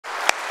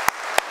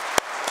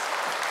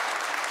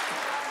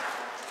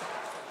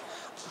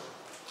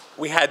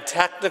We had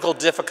technical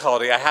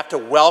difficulty. I have to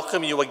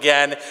welcome you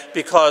again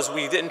because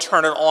we didn't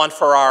turn it on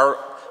for our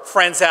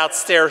friends out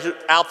there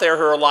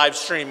who are live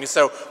streaming.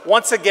 So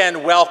once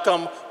again,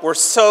 welcome. We're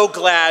so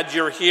glad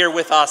you're here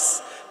with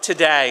us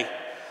today.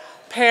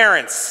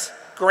 Parents,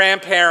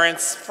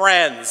 grandparents,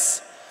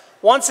 friends,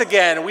 once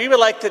again, we would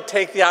like to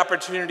take the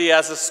opportunity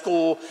as a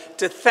school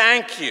to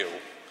thank you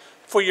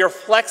for your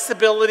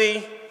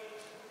flexibility,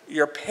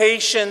 your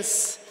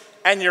patience,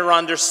 and your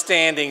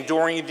understanding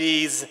during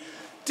these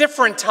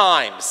different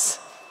times.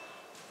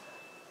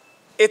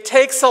 It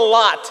takes a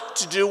lot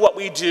to do what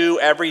we do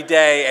every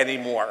day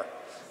anymore.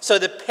 So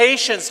the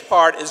patience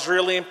part is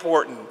really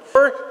important.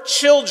 Our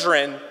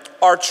children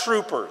are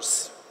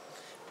troopers.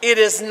 It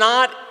is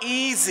not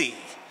easy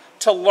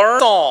to learn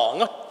a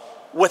song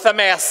with a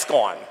mask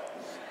on.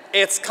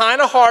 It's kind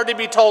of hard to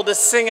be told to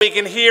sing. We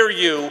can hear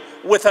you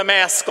with a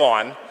mask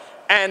on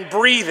and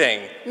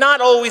breathing.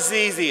 Not always the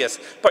easiest,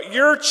 but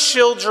your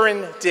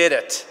children did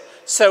it.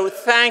 So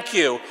thank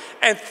you,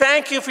 and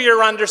thank you for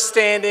your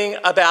understanding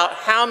about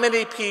how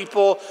many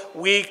people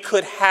we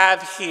could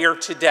have here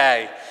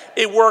today.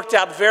 It worked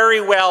out very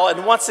well,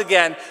 and once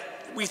again,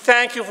 we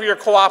thank you for your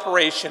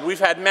cooperation. We've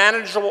had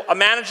a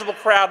manageable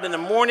crowd in the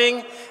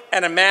morning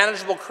and a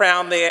manageable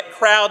crowd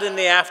in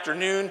the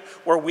afternoon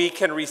where we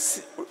can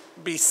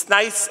be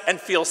nice and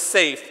feel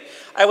safe.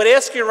 I would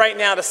ask you right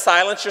now to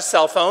silence your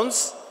cell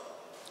phones.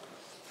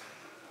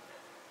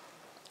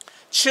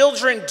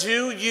 Children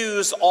do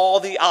use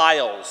all the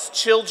aisles.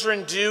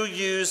 Children do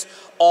use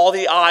all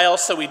the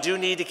aisles, so we do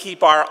need to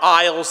keep our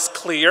aisles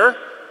clear.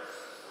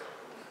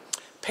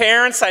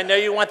 Parents, I know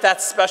you want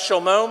that special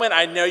moment.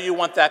 I know you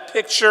want that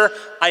picture.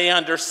 I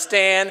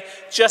understand.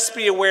 Just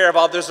be aware of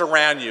others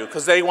around you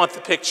because they want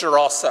the picture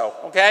also,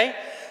 okay?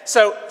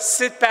 So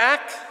sit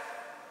back,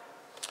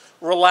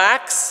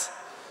 relax,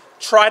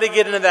 try to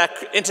get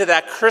into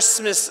that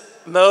Christmas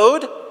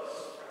mode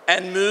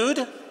and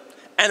mood,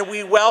 and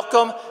we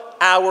welcome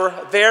our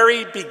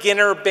very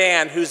beginner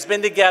band who's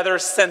been together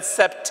since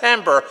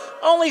September,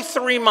 only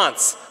 3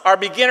 months, our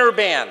beginner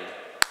band.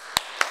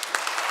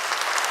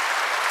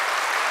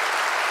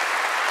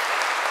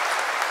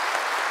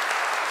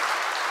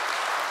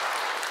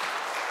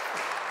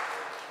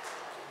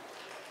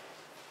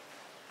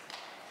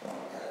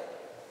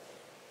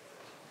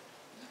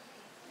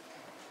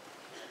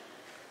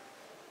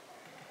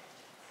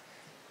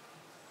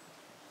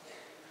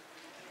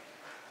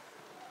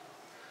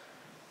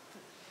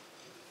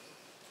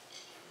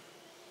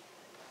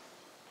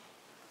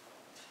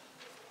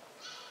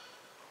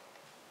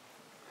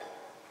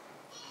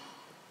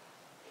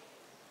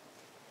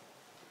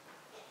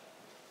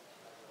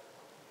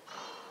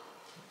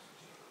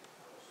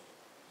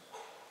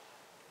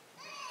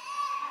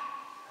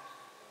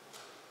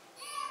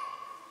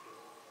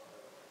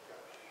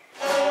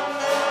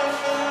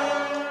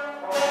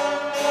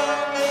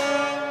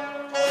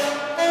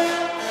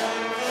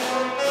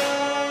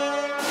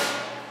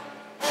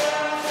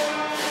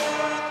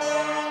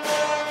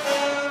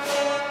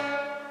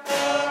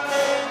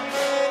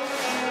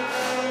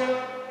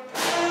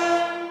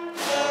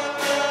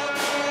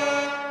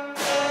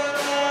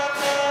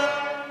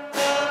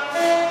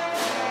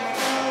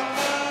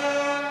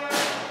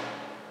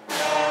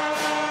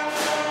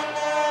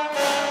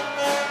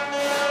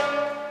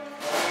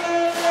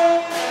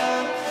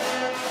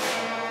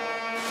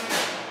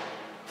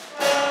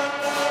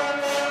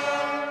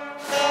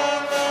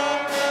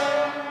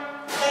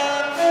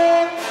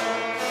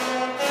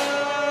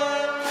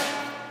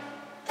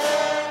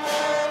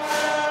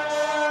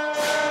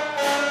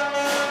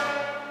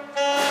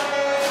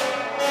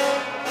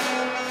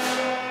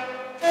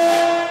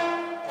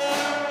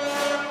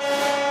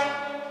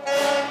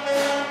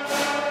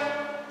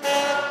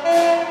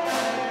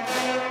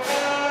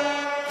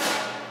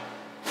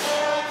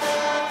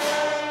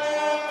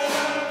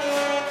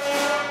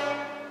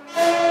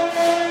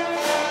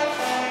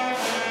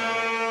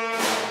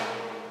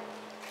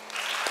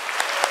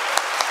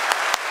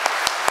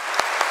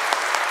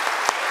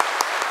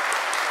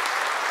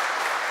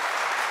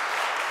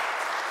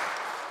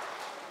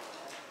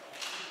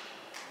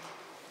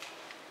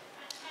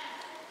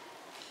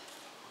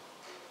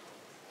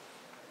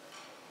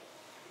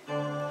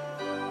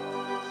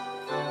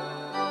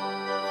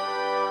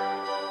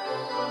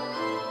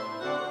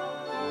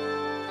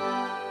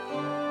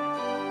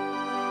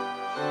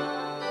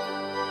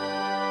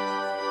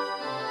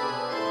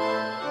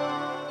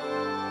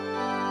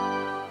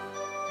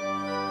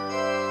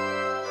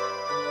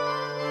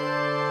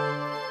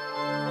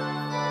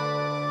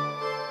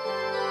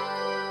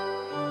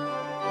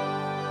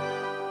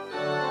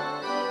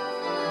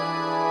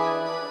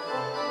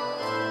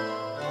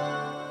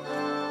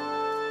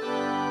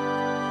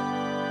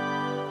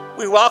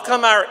 We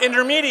welcome our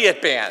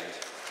intermediate band.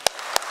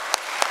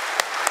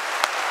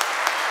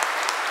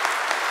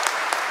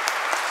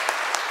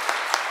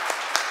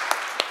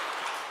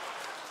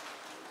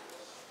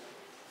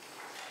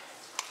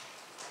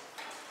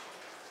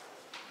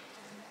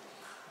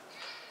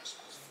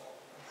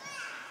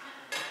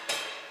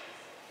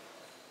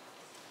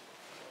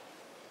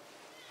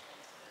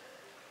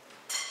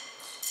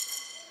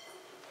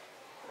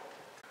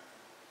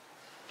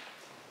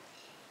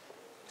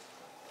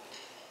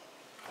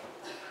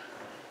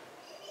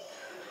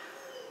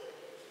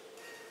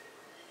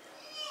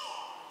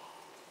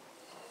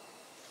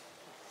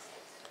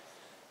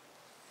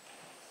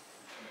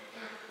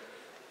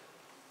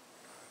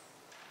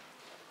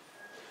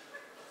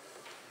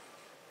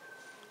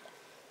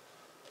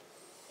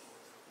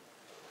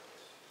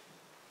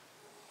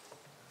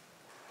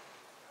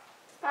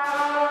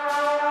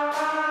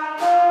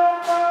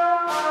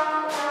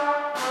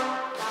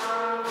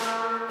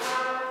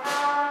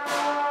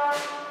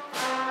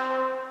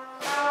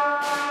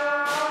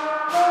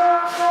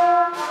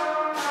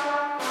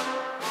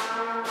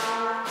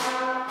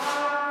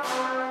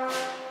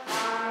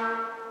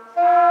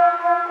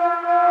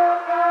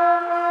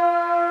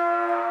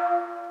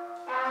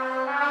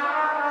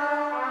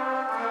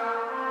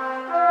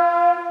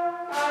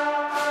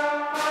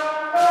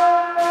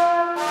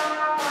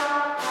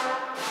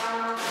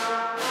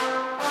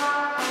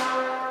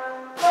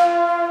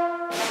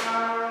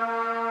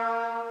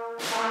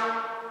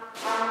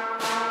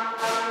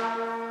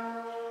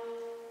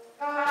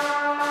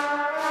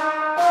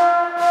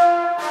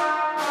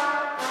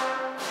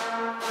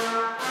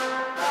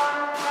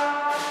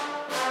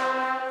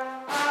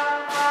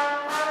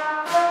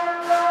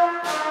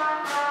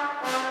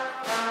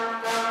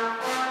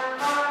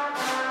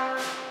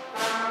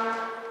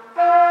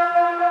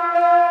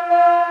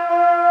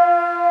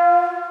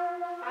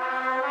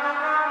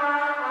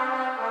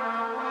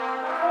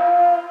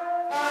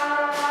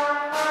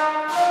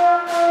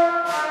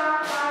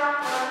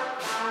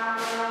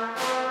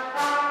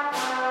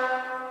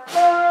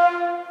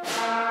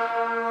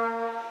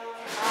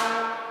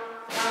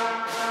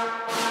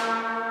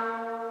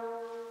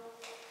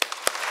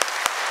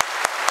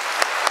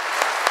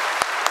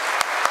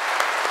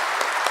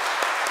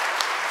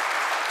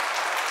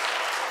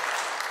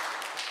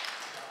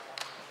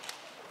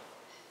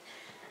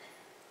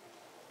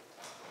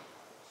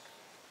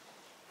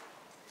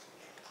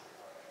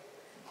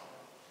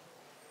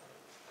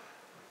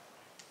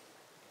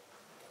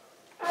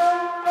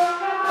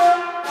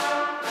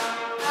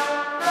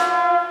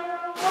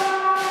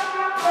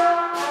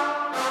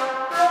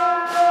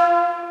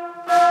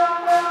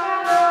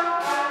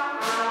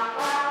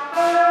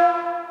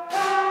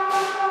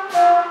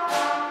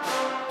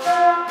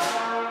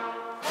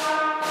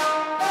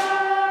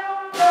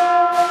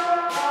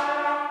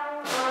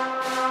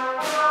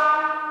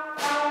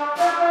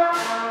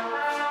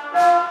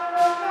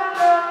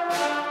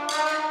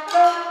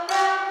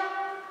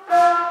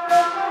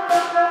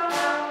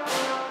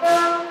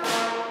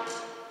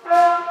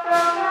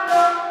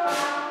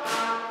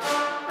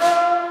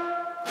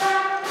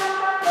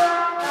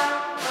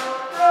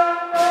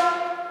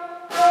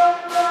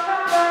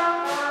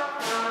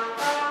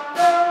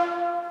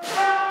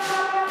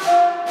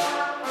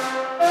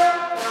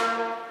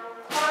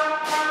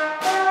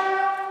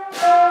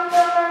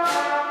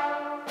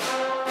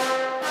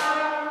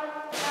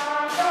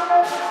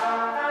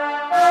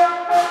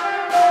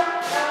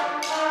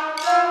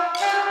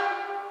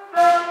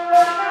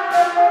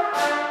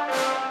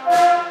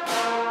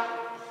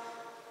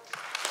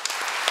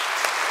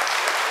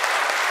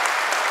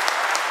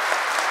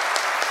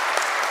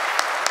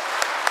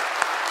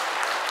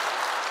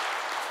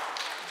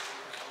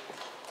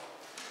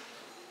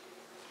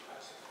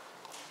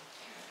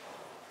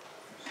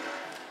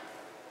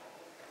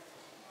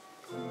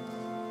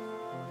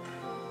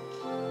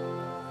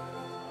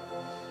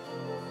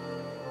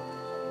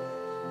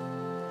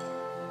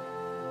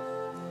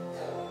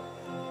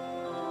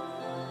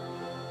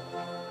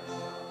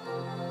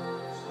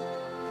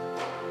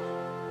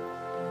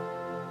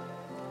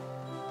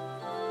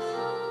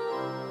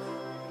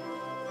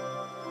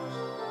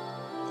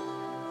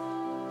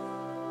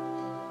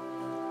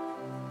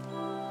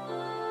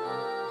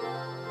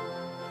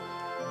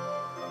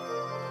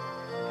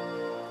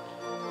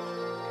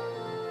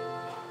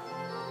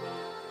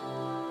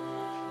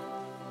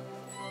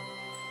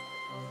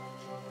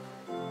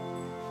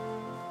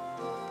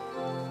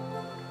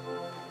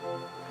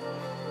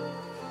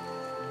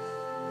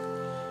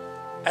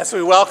 As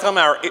we welcome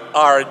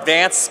our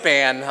advanced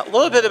band, a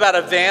little bit about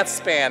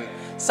advanced band.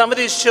 Some of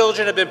these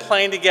children have been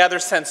playing together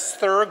since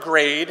 3rd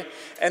grade,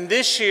 and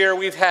this year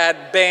we've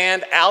had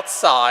band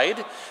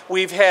outside.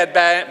 We've had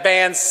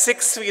band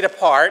 6 feet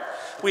apart.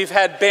 We've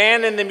had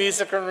band in the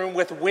music room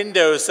with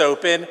windows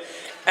open,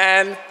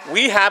 and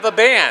we have a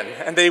band,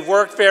 and they've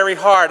worked very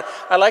hard.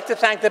 I'd like to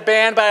thank the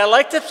band, but I'd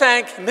like to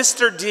thank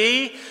Mr.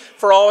 D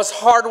for all his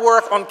hard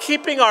work on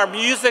keeping our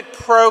music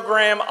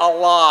program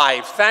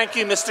alive. Thank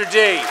you, Mr.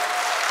 D.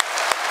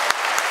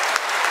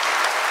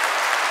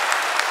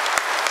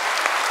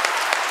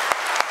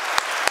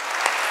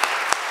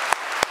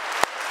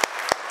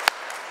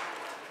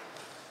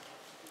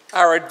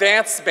 Our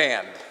advanced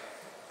band.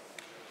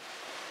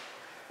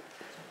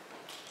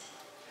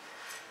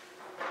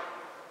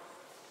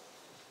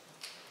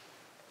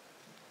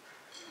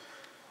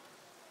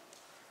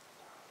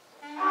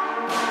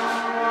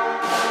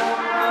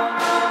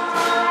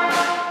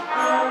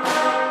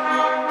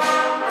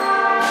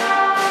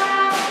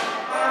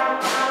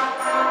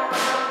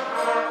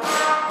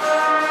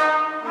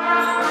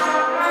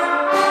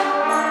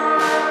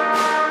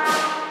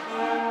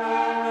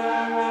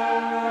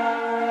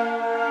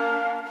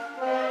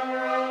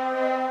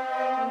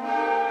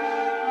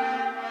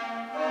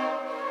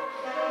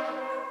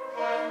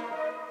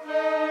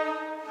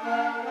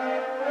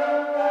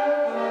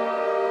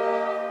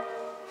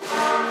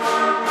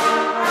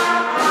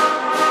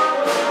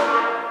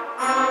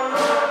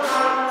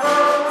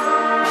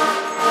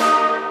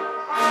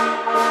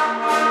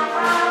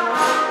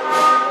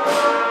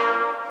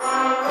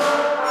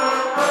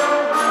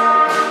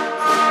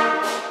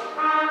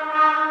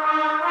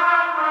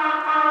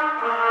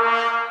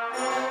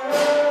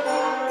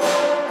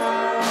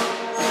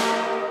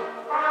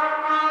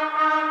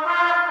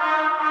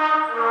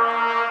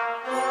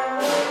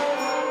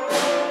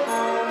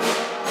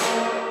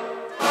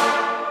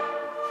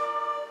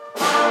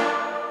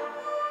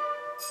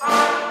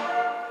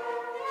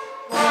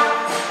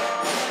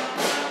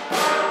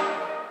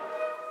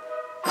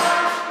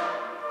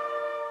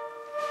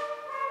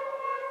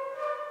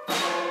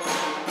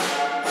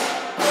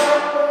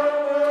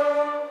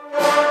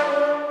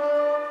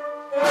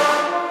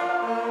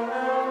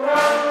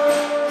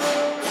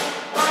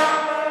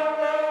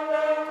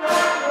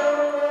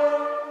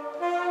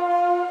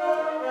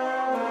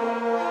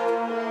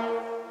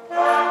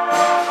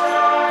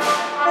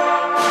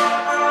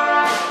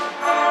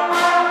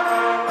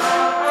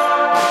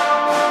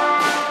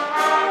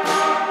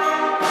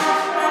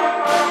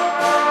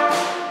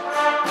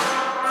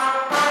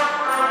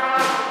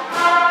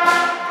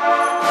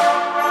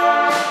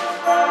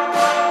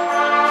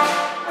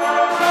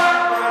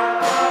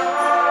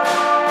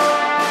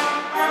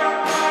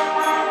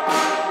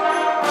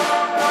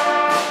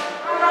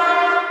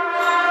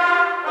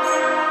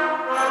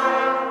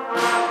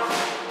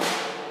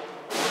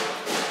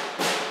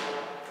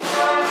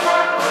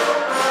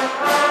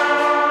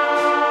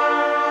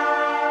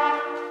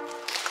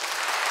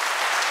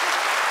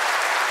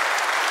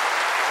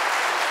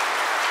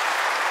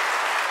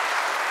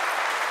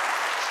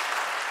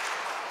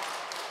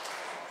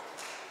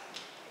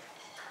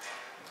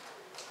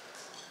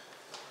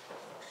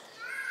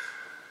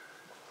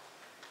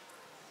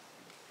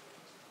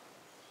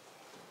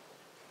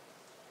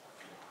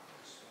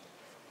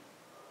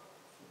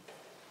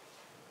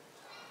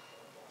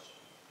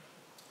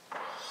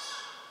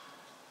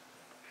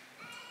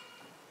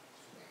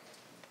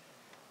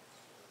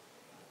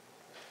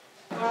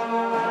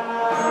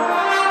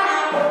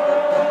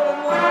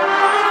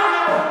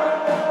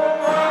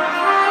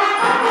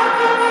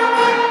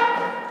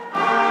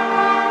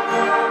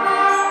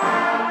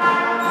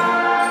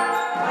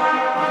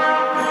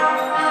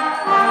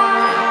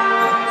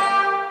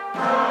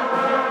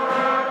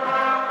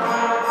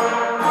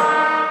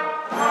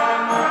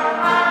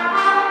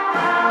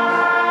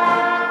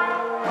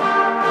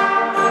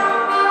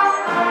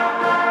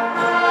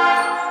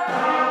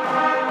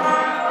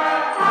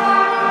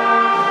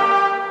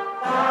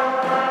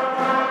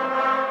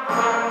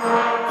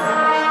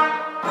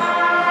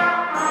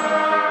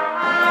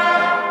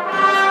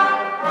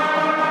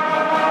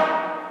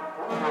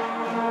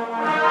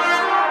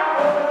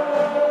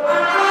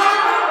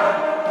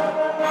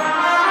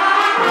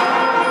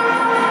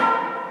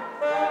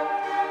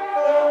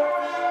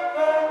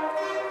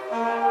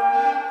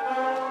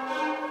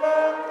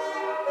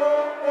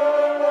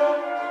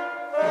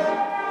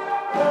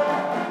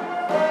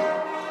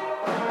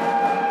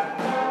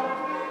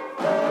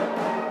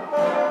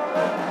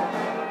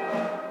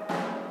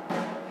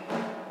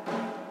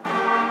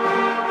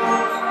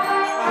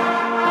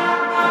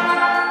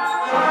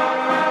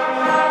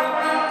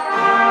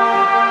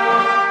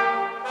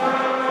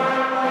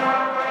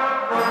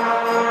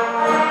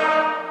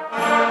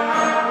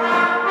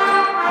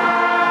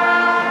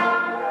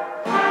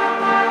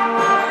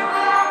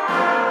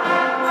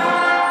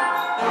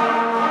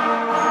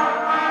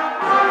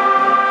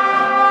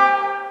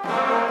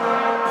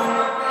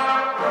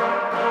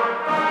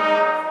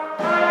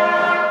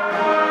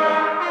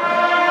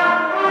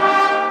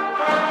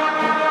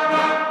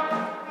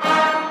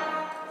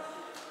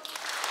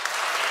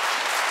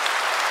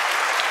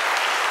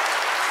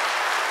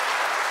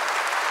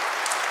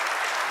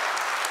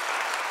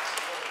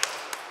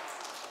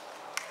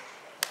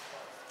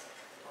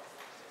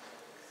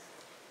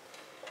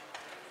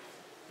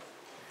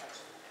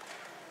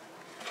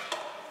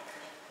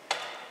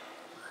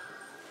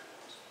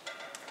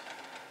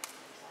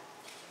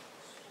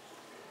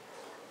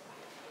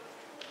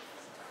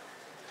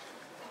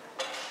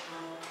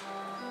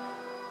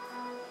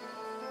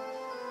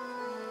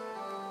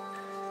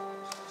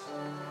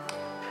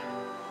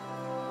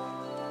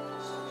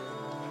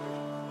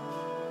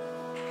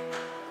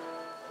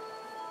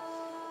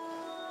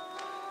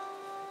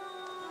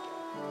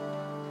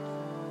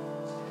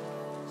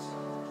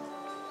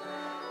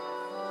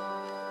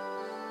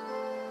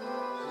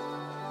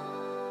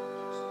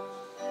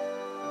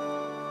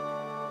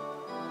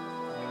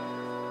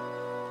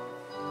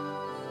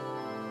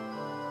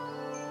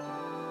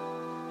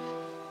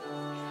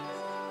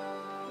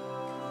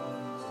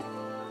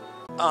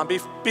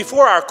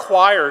 Before our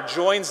choir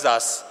joins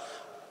us,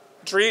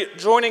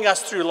 joining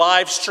us through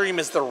live stream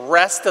is the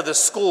rest of the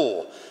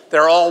school.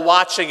 They're all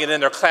watching it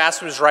in their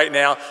classrooms right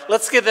now.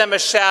 Let's give them a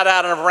shout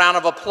out and a round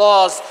of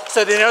applause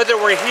so they know that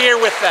we're here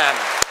with them.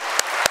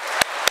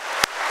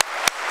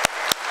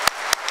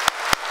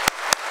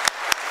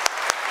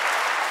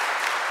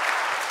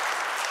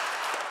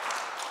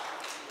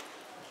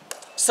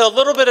 So a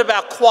little bit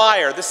about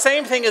choir. The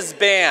same thing as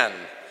band.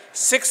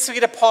 6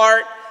 feet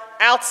apart,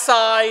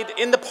 outside,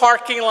 in the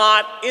parking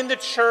lot, in the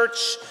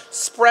church,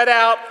 spread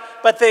out,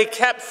 but they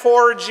kept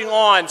foraging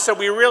on. So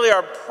we really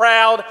are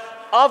proud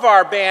of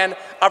our band,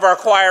 of our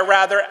choir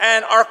rather,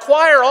 and our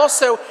choir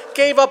also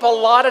gave up a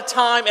lot of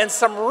time and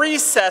some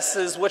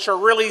recesses, which are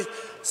really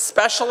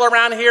special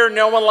around here.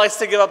 No one likes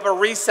to give up a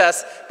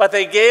recess, but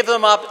they gave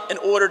them up in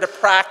order to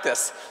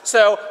practice.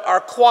 So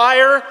our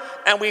choir,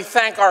 and we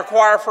thank our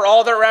choir for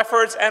all their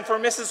efforts, and for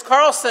Mrs.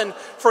 Carlson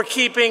for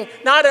keeping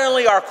not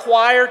only our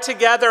choir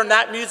together and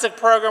that music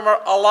program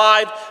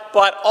alive,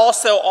 but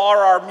also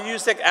our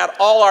music at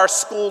all our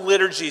school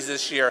liturgies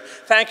this year.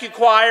 Thank you,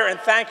 choir, and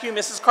thank you,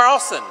 Mrs.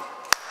 Carlson.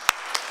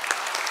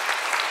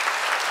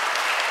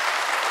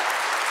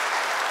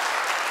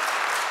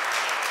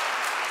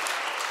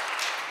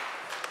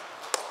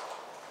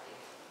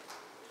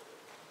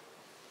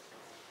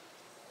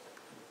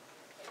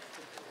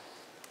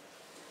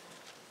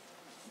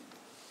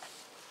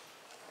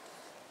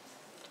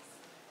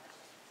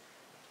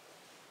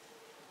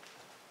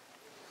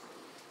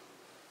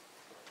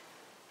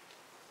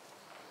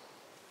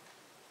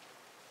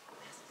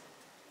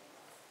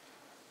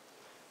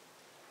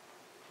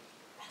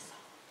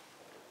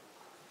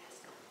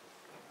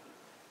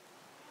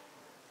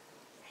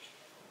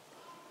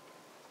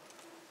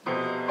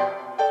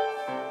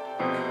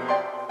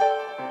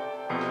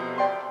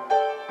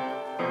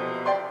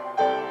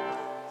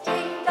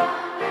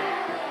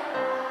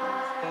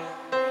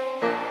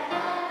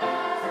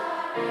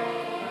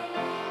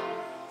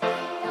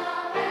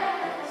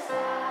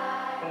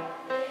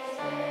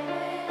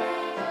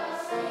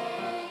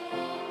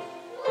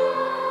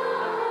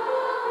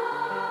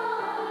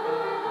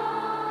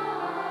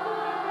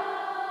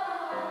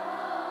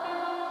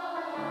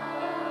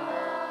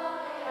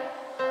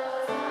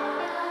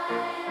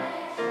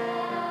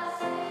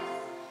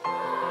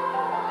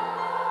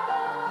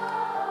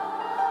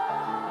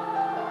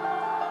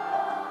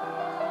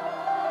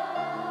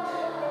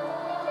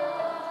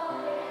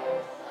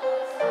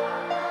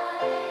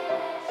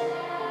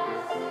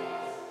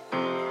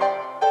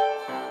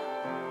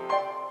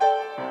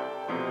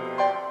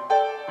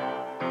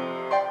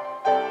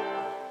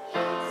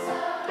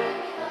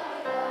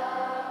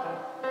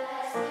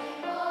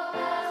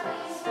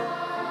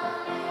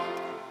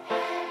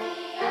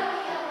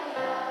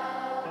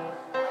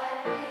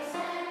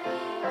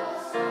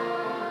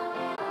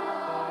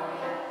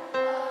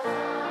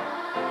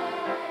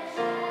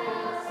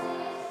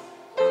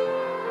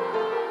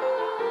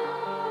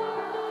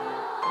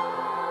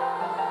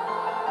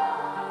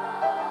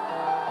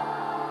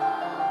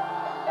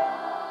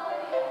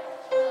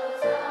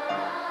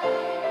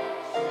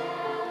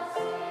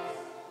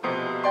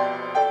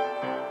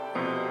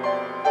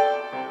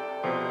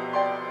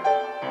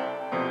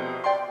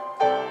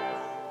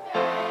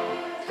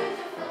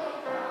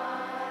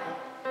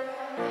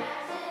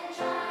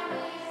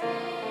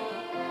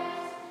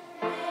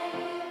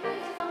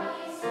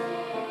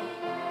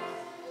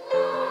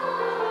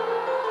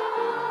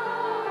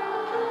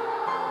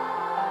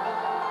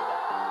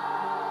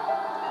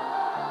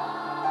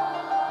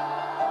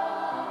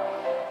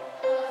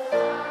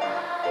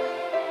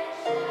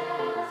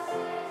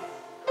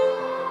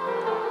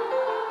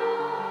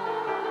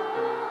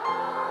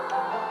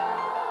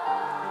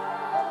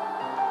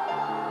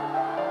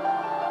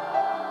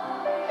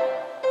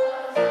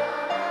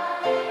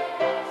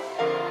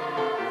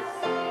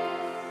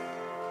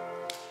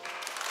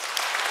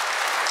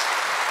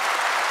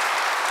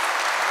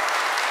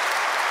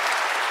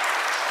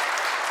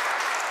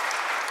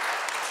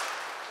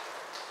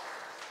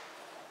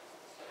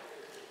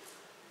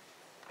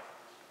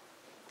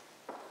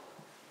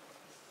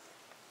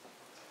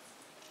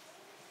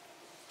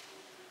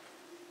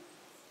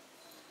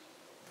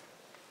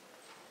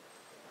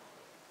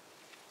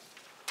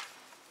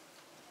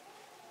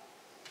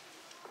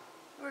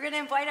 We're going to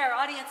invite our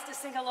audience to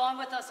sing along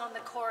with us on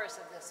the chorus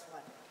of this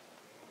one.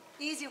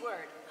 Easy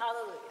word,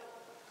 hallelujah.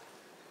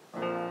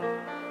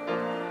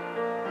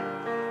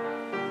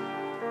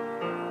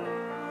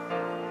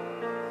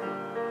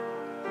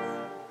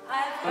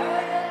 I've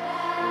heard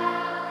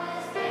about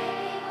this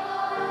baby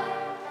boy,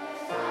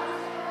 who's come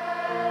to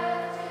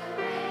earth to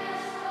bring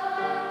us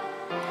joy,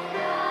 and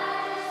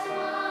I just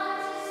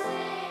want to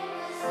sing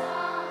this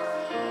song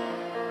to you.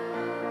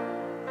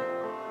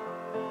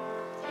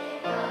 It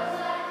goes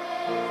like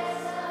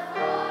this: the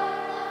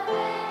fourth, the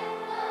fifth,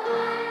 the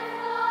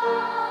ninth,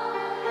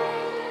 the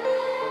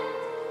angel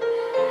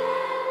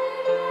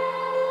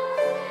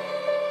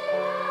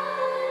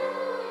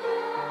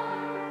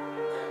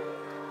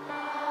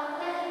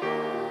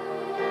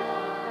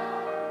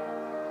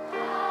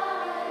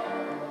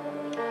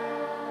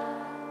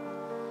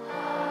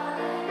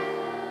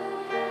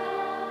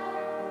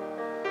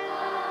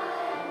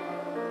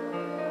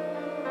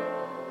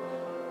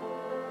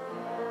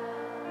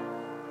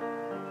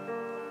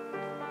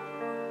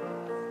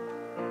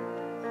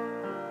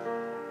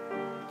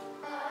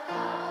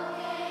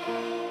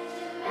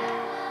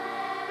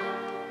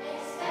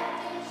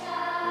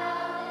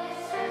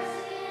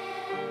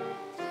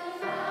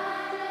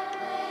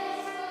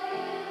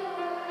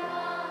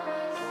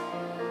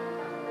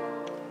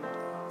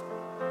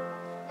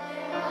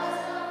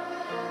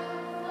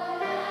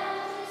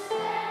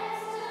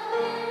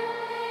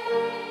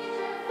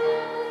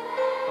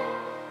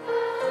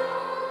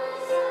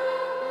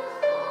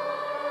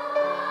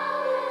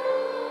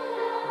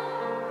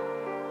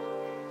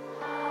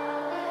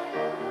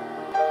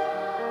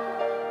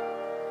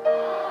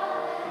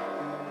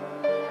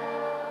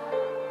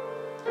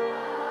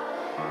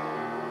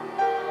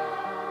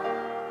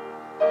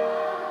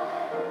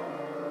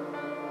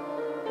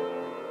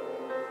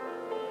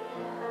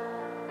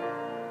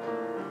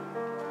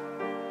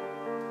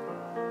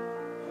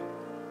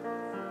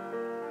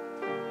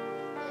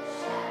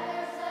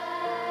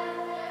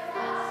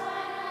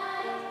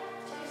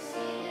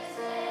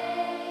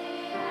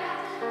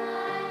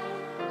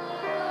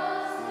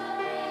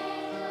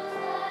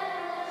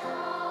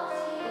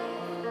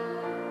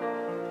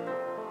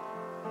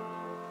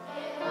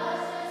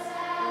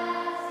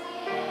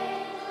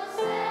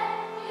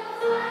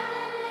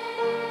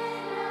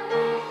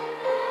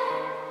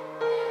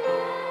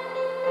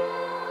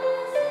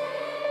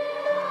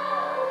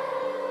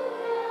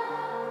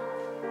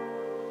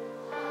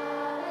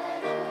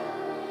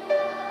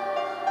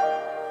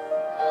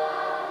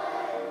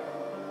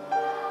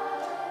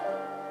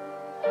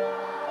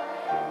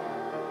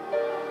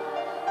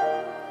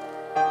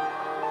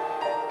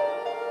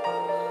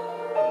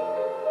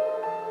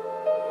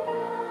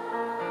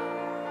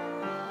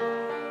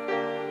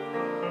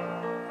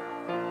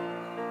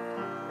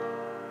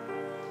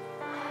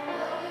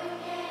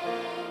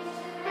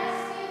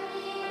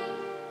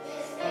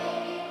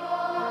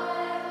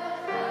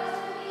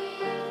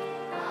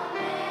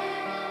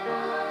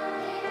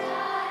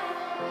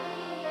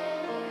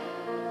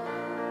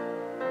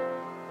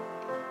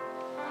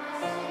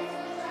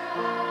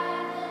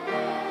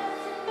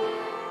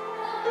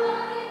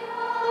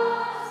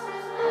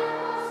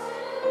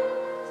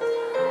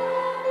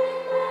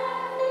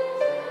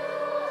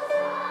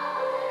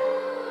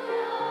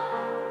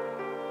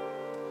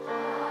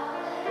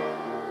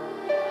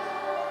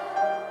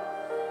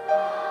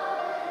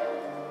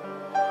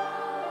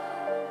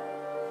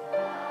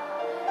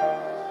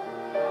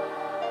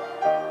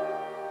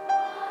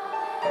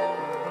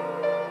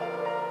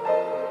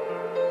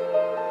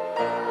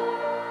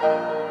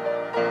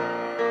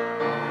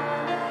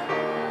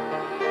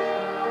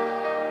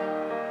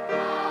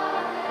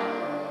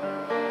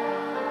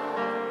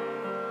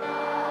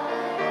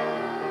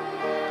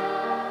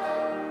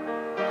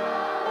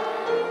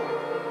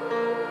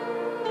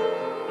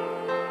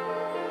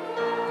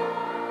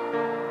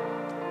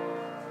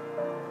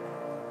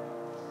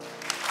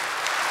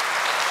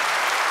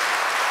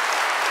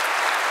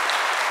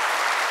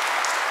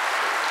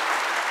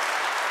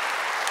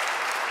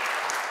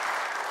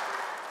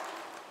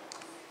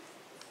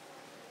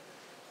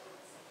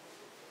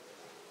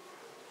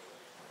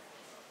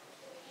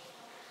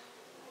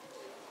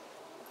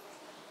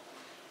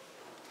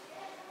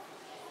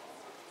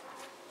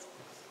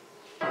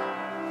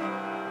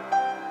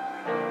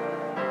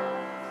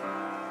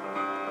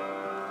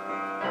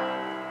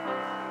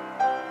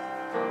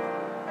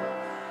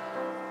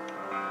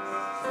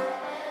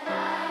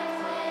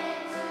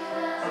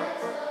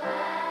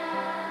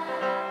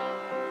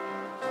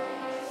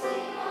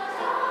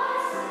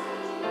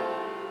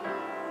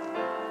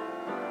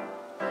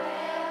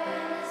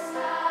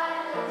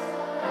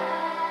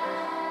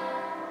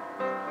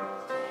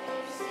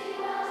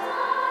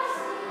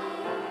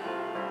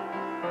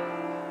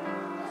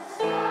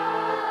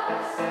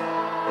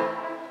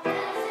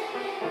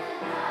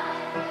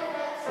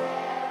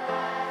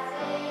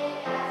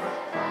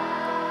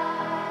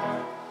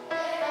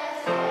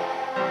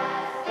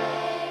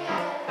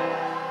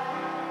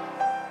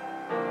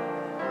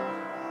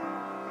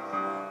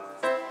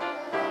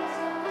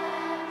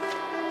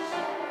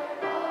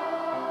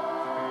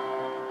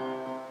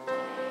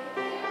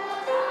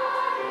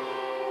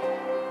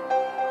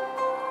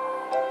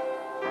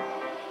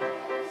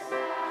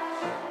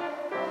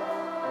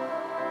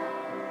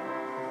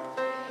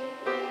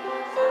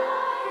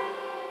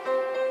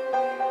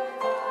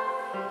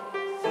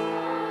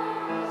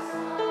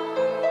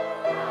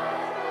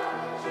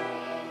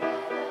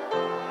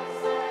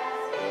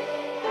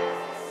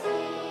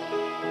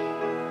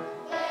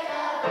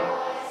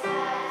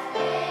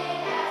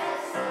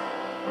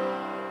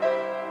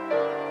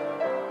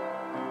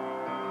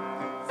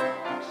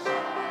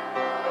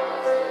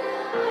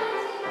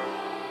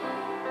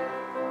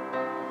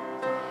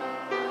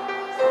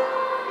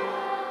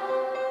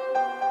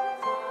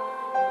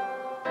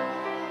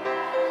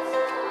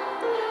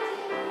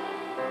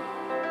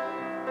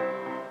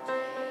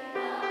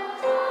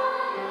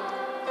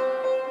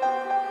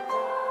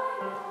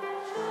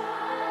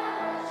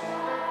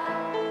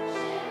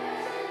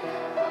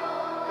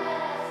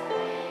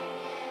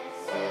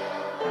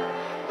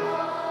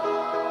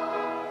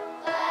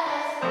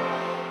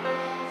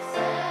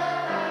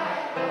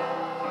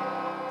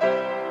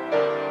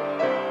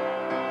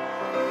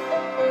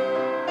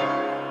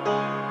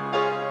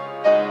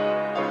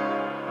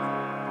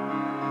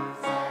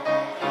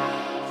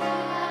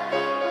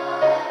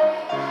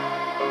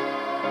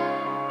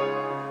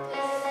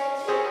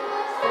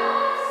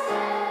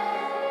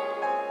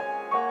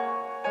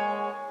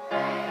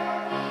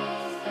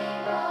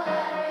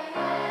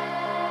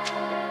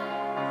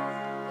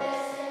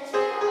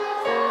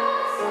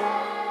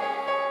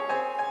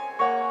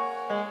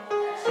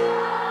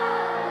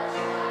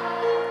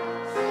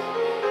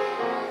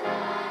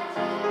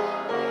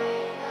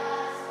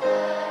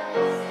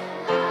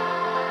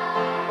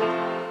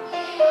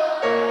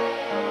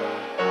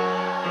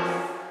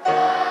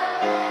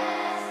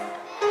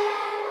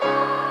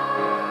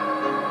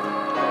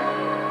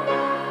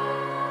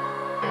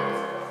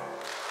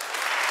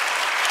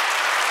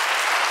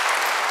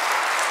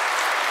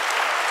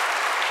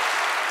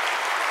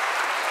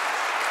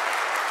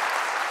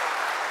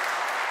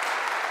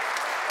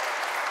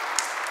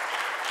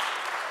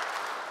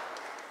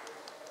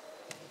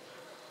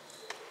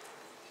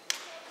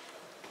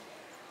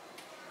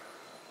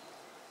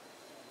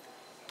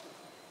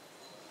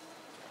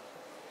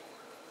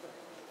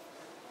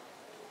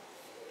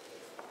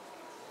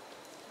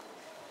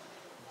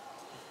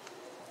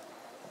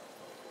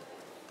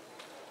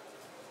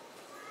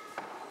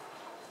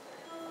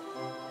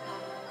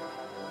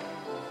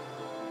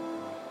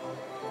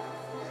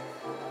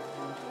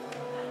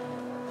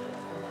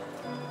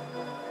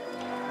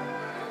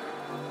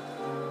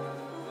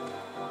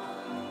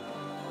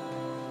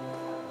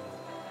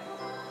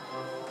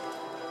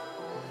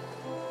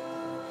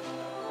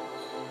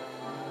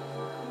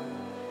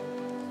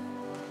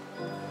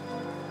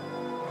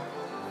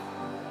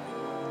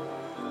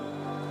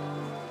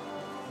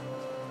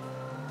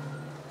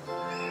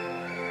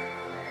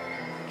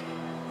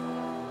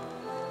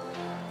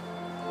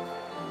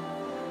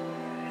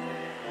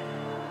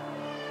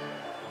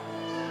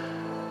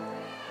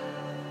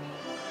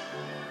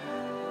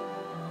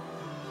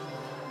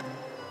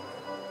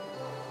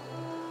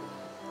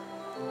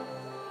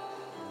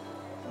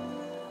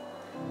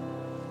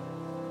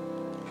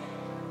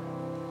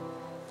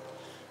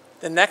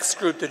The next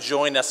group to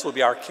join us will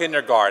be our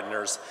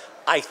kindergartners.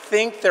 I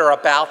think they're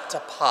about to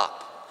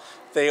pop.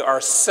 They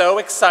are so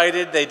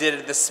excited. They did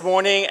it this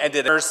morning and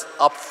did it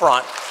up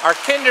front. Our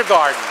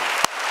kindergarten.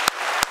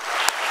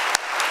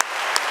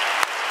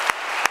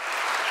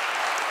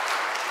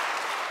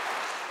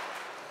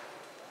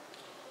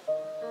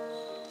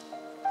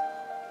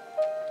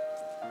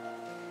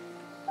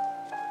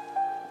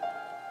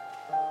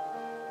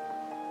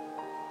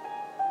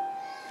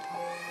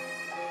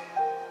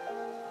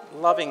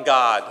 Loving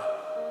God,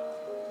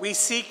 we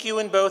seek you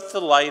in both the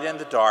light and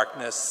the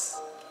darkness,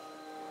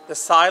 the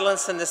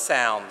silence and the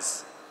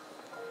sounds,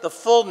 the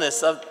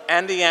fullness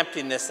and the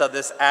emptiness of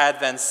this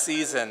Advent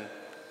season.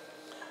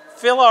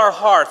 Fill our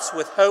hearts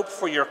with hope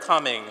for your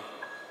coming,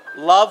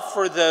 love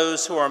for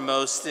those who are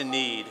most in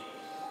need,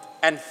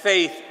 and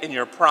faith in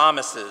your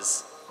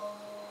promises.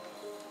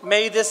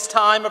 May this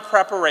time of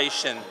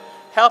preparation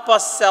help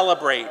us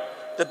celebrate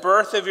the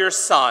birth of your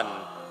Son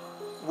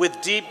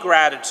with deep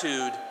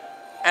gratitude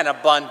and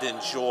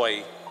abundant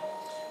joy.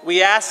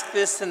 We ask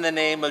this in the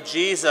name of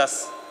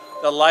Jesus,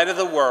 the light of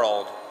the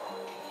world.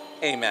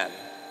 Amen.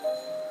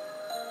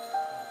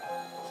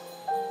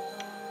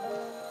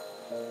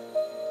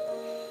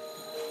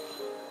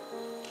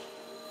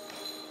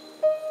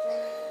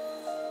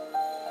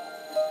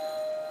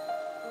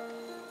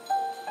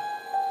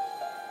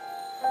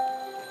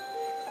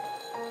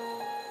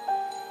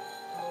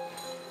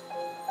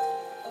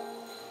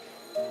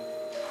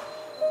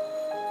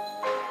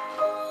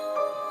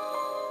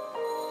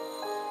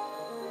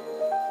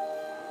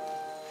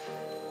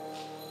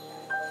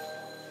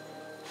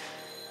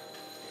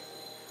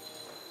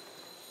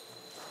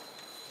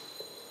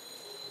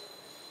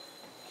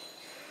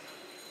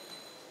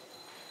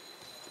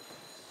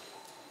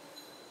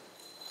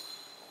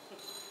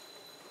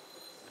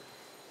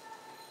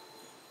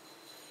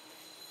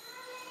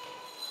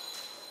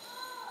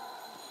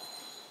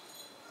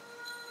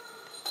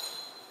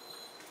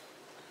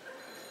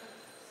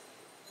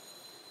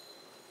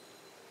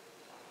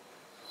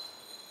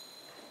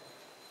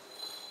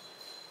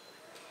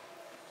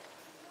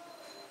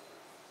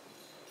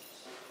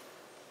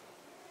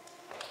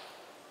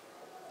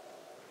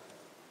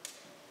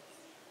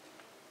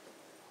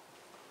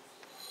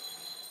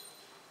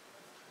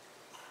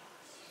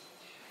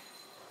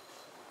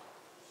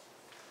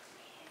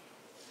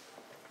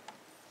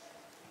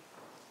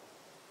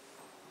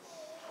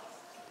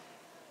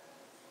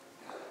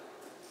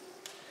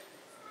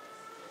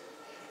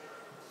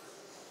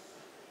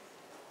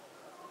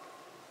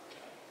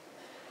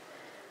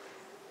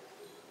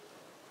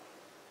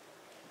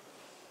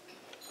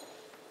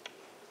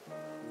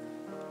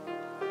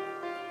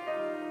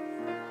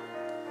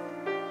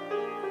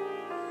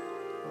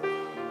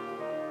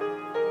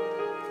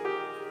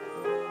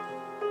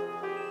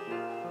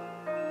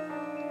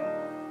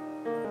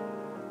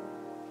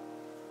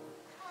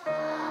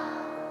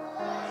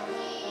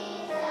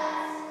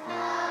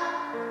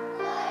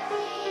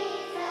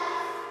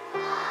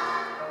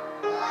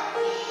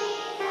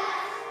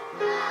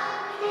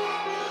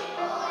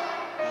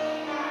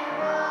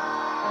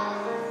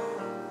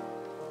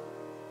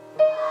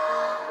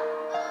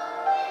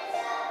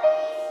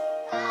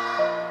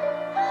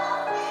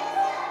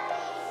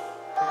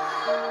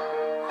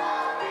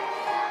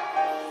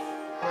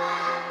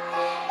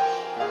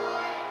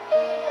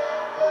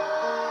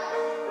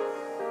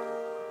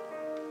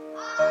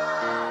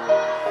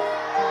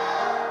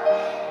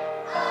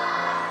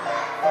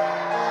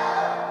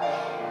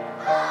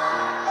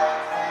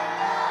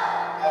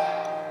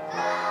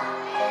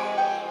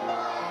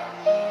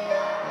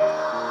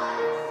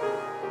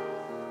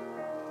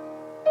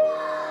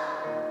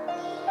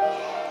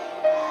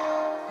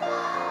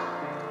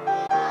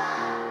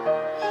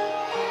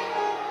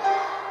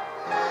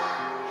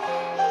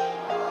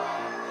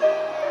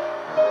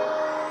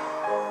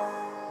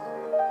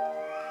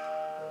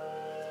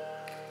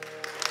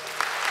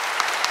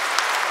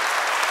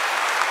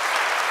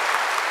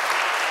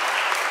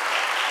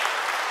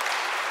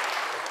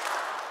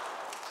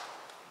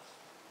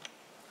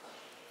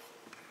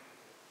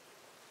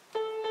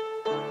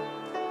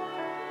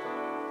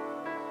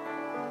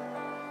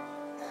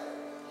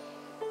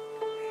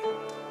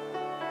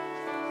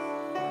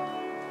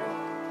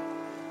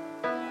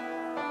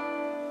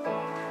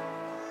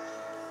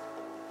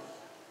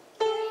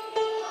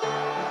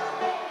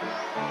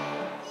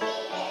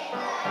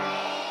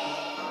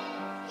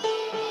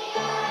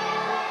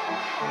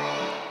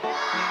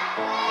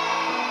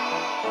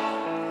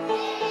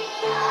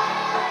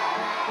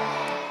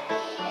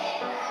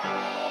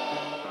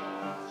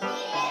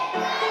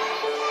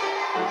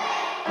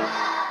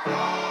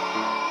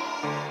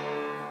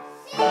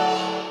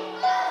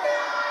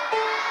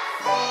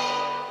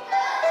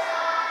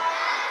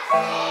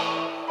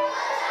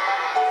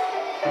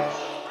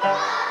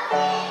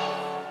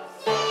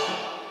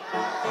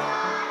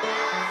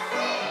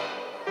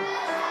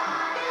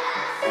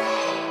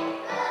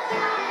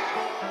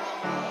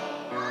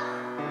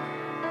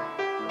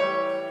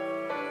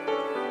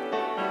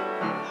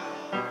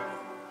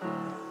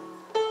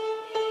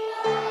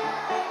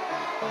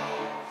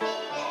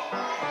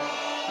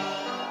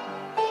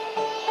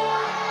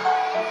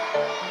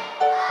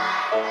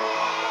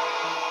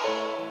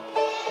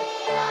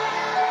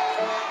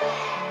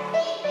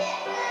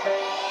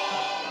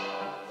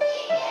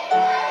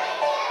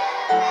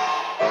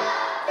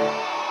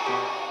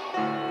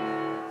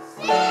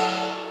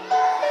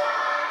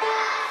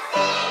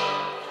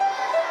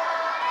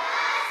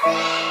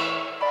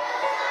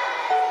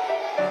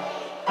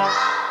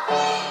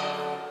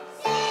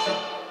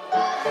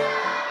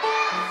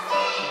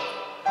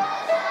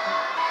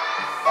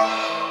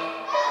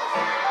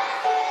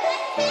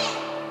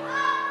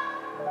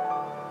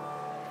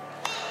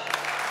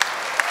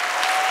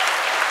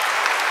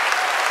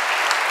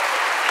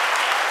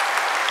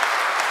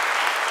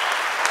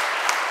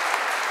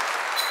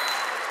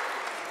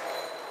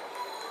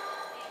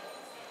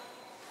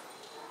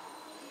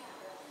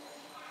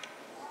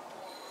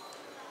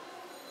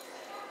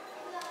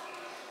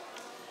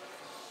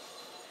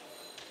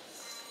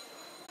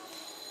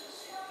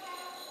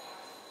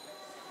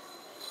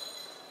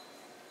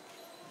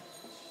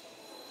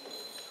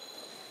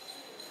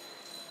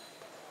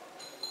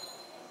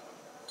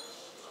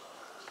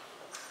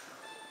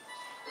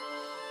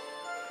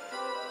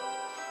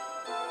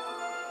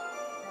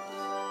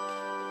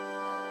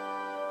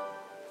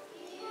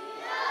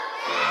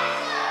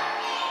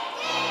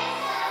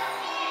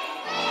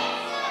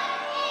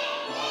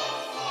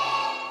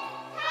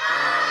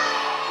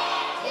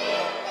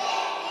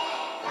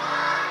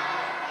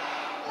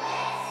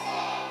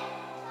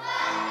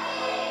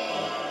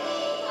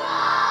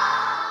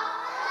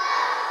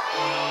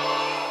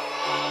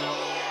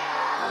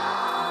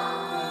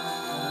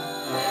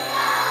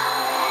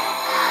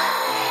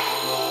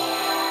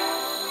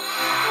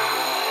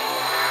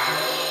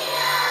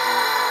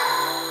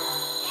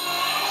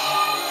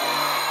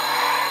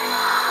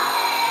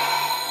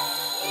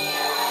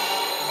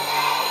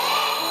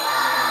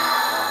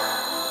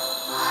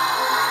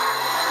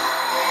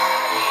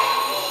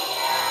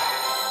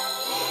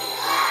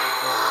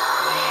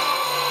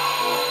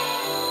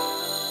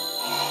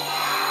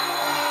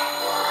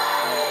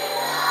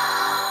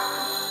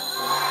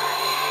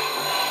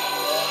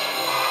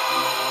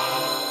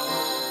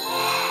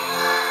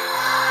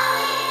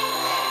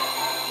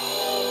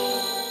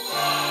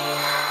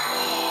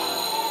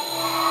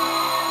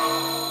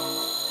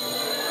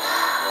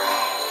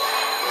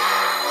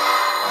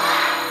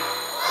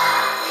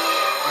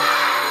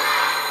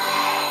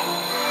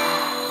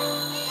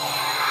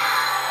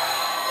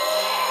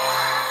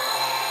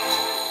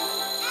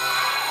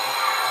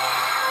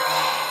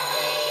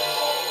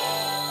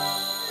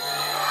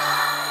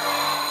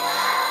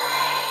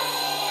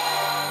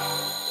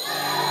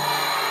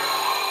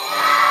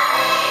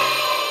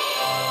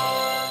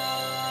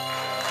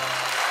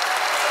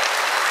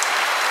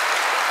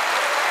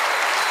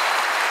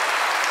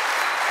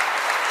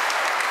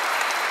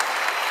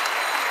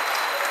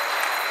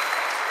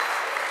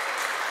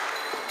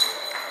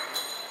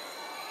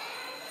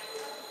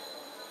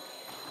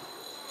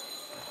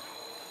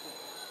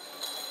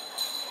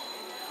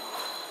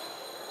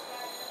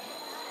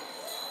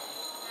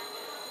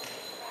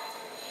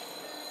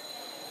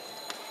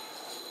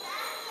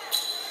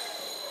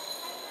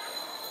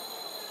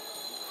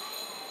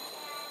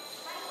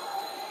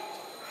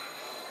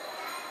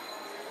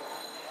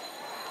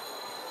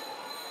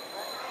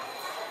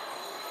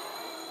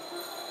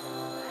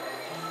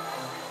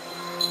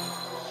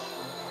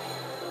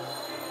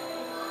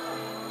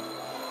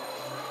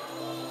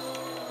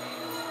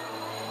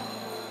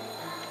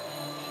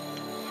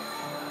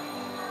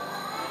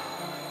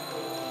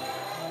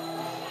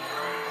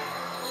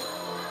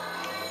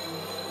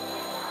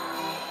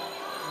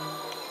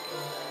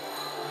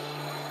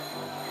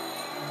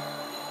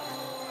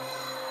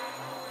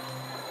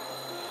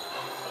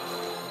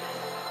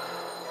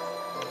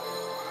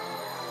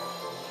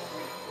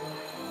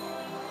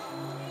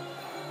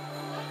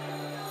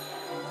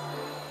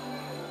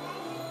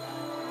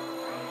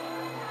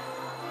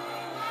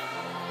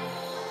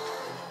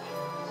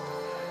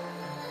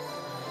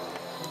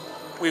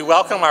 We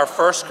welcome our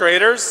first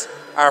graders,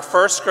 our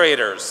first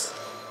graders.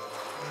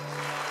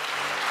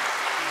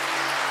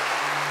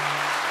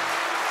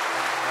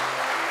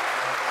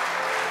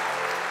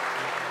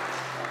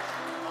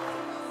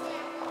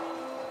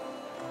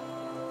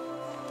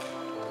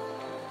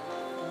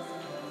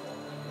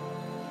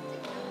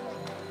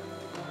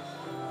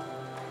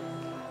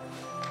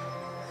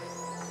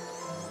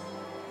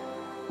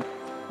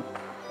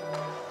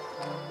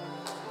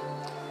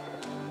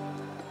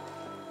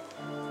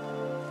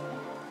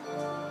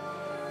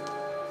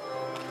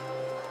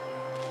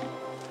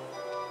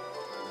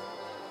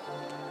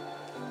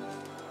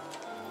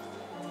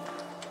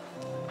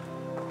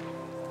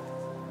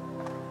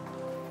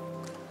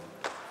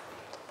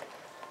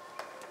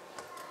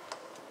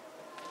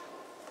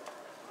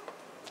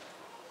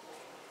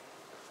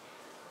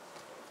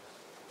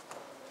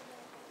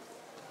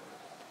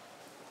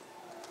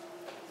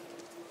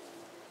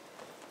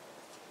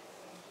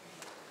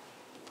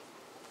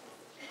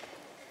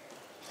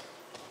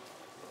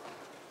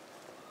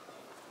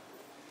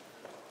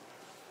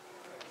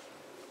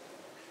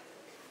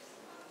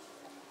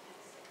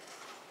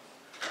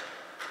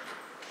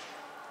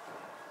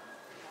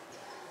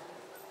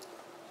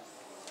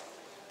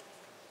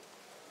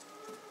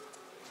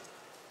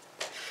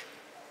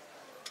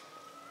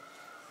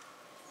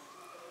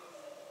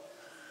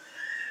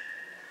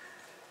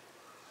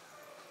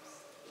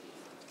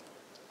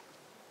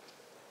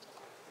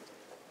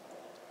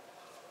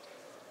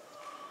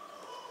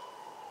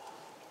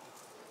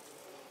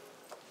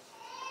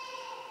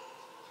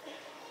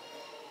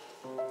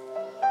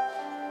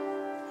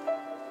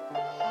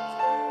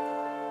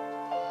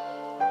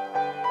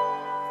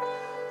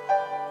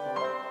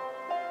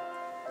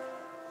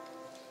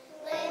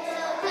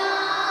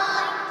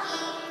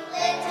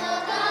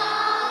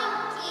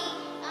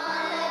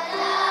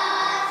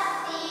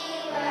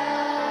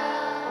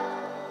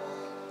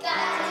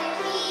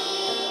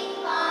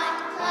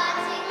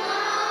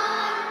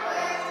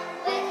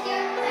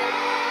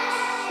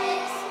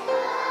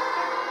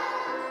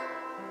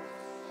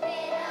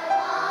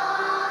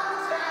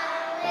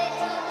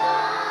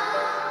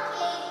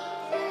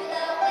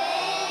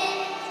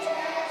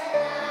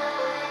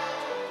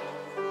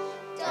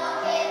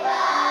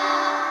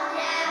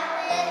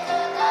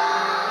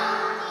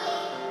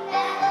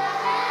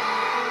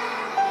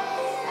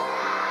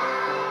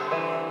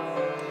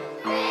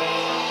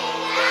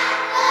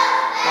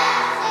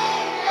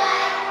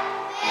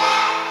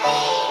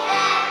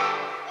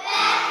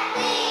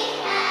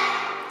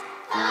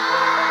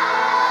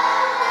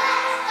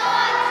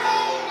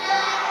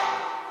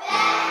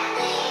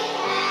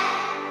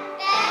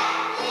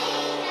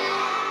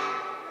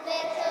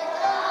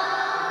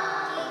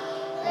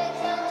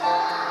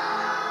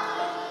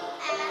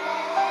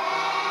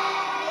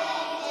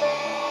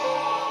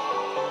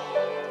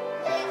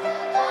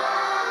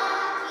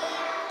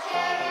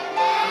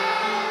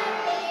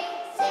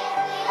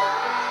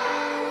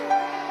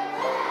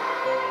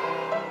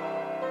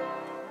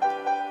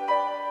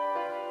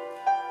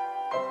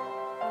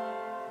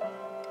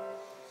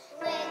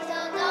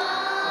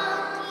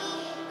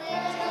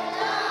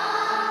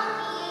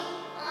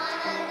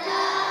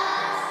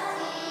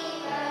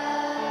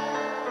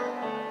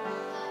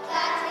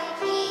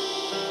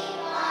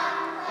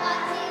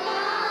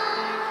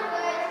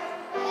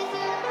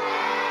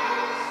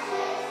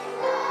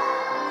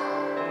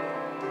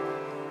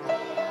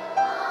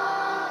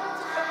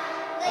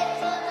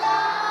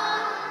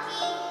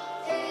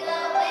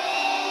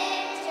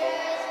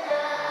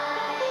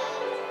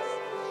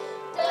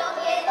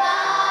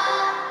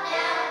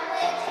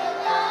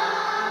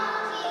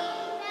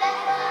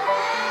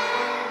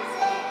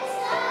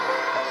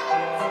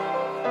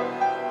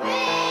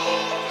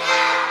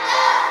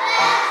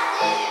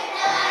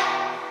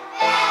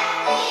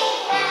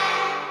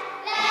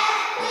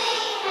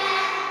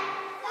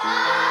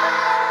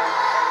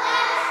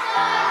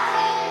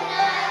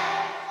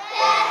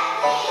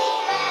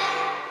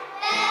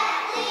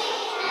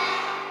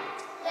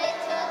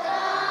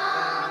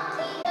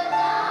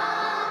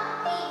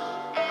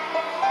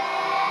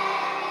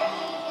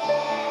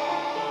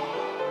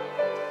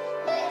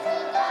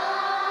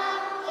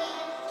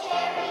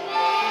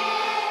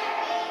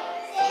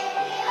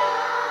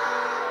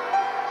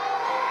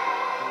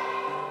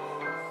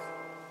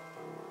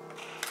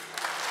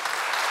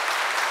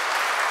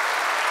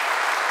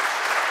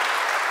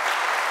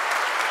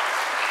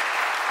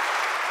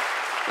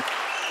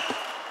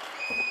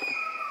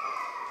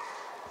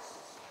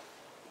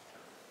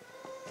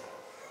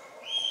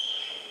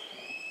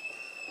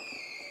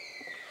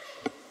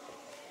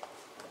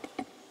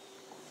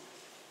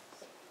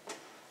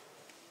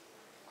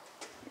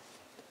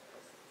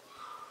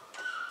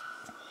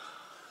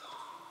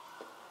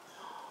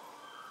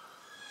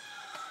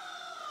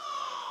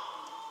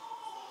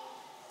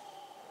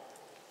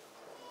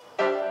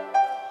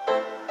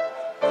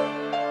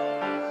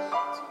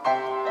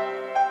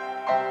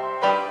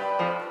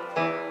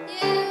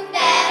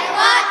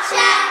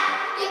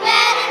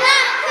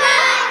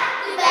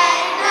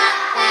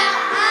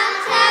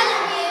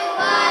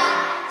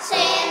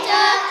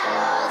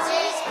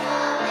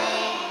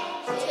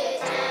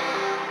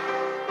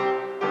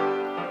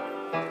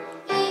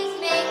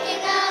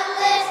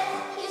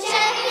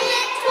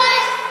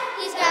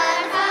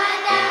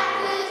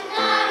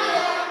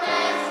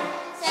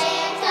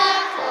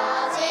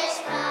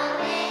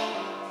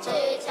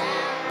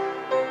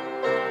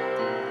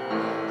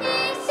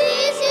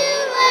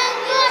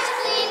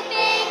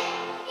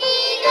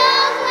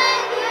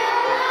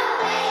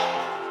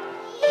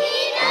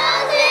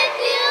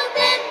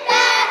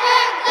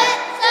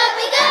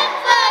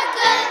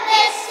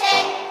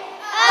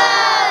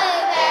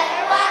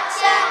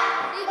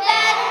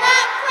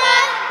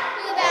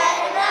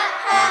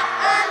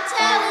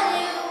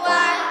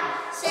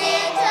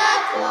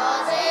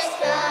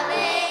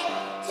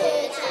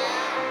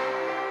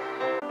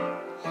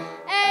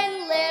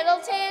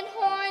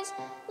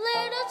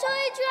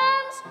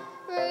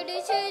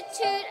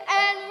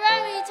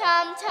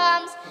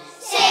 tom-toms.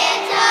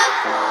 Santa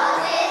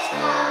Claus is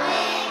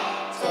coming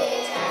to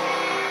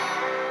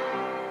town.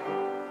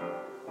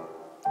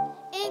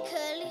 In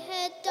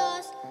curly-haired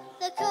dolls,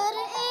 the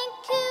cutter and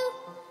coo.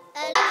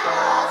 And Santa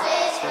Claus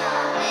is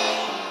coming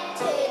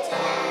to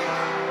town.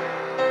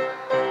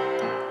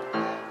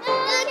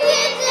 The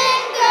kids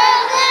and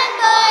girls and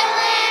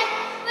boyland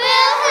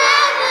will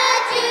have a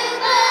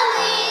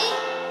jubilee.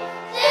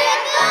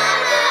 They're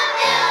gonna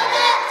build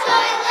a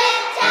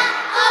toyland town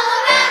all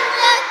around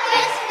the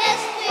Christmas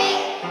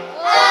tree.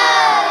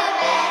 Oh, you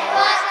better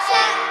watch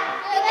out.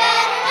 You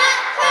better not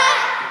cry.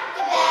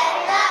 You better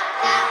not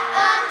pout.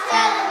 I'm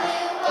telling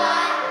you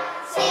why.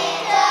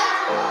 Santa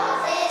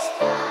Claus is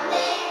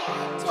coming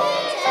to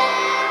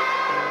town.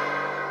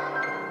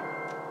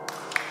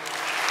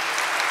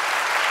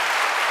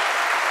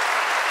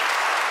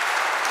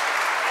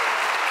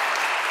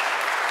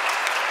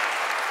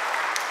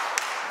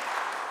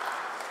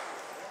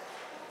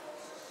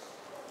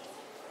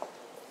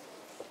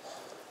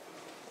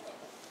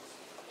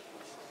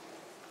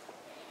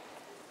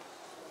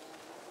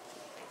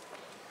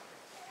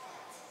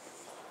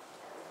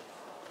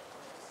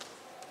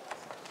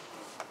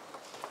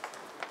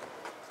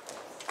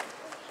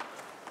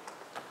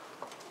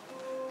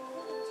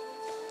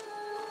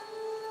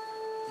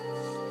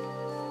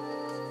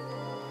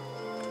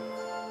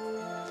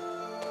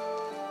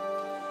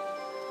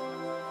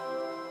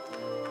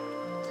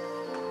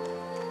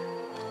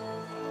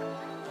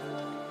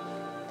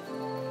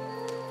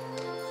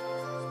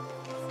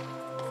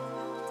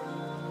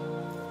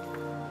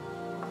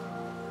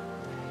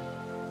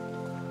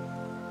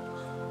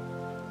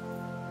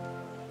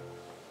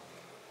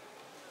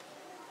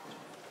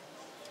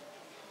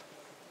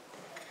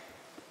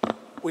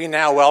 We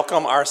now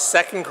welcome our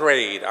second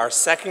grade. Our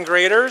second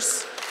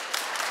graders.